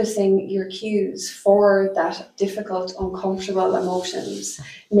 noticing your cues for that difficult, uncomfortable emotions.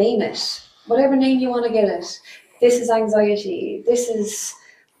 Name it, whatever name you want to give it. This is anxiety. This is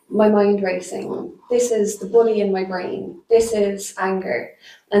my mind racing. This is the bully in my brain. This is anger.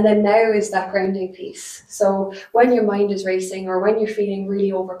 And then now is that grounding piece. So when your mind is racing, or when you're feeling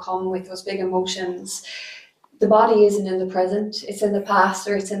really overcome with those big emotions, the body isn't in the present, it's in the past,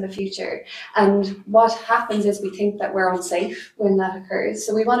 or it's in the future. And what happens is we think that we're unsafe when that occurs.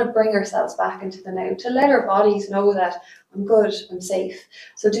 So we want to bring ourselves back into the now to let our bodies know that I'm good, I'm safe.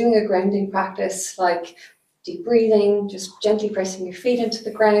 So doing a grounding practice like deep breathing, just gently pressing your feet into the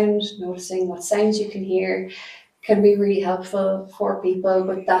ground, noticing what sounds you can hear, can be really helpful for people.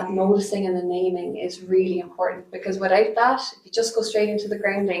 But that noticing and the naming is really important, because without that, if you just go straight into the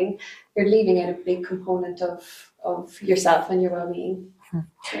grounding, you're leaving out a big component of yourself and your well-being.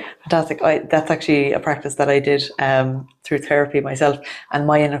 Fantastic. That's actually a practice that I did through therapy myself, and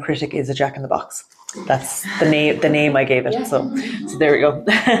my inner critic is a jack in the box. That's the name I gave it. Yeah. So there we go.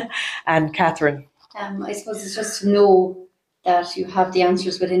 And Catherine? I suppose it's just to know that you have the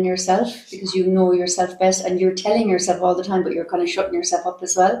answers within yourself, because you know yourself best, and you're telling yourself all the time, but you're kind of shutting yourself up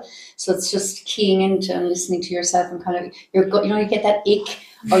as well. So it's just keying into and listening to yourself, and kind of you get that ick,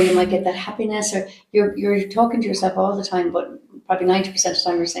 or you might get that happiness, or you're talking to yourself all the time, but probably 90% of the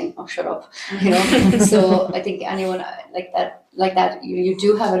time you're saying, "Oh, shut up," So I think anyone like that, you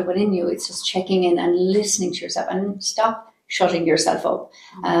do have it within you. It's just checking in and listening to yourself, and stop shutting yourself up,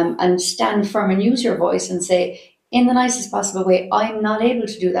 and stand firm and use your voice and say, in the nicest possible way, I'm not able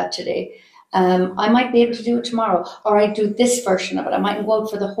to do that today. I might be able to do it tomorrow, or I do this version of it. I mightn't go out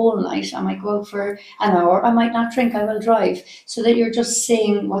for the whole night. I might go out for an hour. I might not drink. I will drive. So that you're just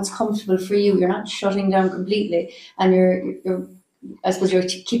saying what's comfortable for you. You're not shutting down completely, and you're I suppose you're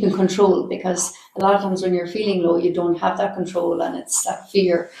keeping control, because a lot of times when you're feeling low, you don't have that control, and it's that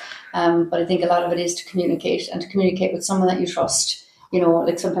fear. But I think a lot of it is to communicate, and to communicate with someone that you trust.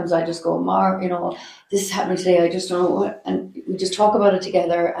 Like sometimes I just go, Mar, this is happening today, I just don't know what, and we just talk about it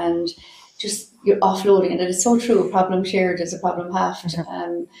together, and just you're offloading it. And it's so true, a problem shared is a problem halved.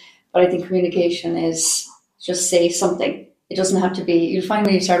 But I think communication is just say something, It doesn't have to be, you'll find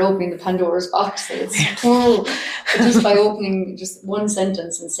when you start opening the Pandora's box that it's but just by opening just one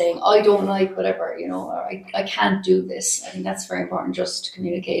sentence and saying, I don't like whatever, or I can't do this. I think that's very important, just to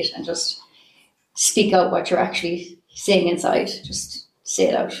communicate and just speak out what you're actually saying inside. Just say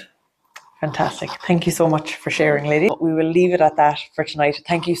it out. Fantastic. Thank you so much for sharing, ladies. We will leave it at that for tonight.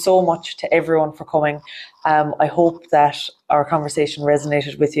 Thank you so much to everyone for coming. I hope that our conversation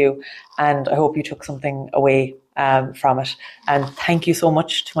resonated with you, and I hope you took something away from it. And thank you so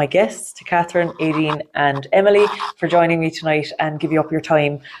much to my guests, to Catherine, Aideen and Emily, for joining me tonight and giving up your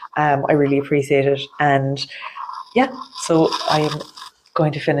time. I really appreciate it. And yeah, so I'm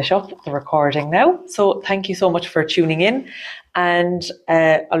going to finish up the recording now. So thank you so much for tuning in, and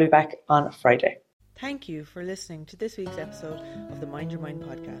I'll be back on Friday. Thank you for listening to this week's episode of the Mind Your Mind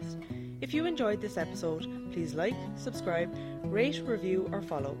podcast. If you enjoyed this episode, please like, subscribe, rate, review or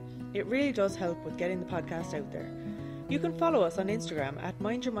follow. It really does help with getting the podcast out there. You can follow us on Instagram at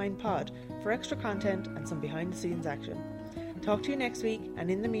Mind Your Mind Pod for extra content and some behind the scenes action. Talk to you next week, and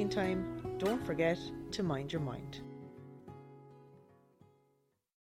in the meantime, don't forget to mind your mind.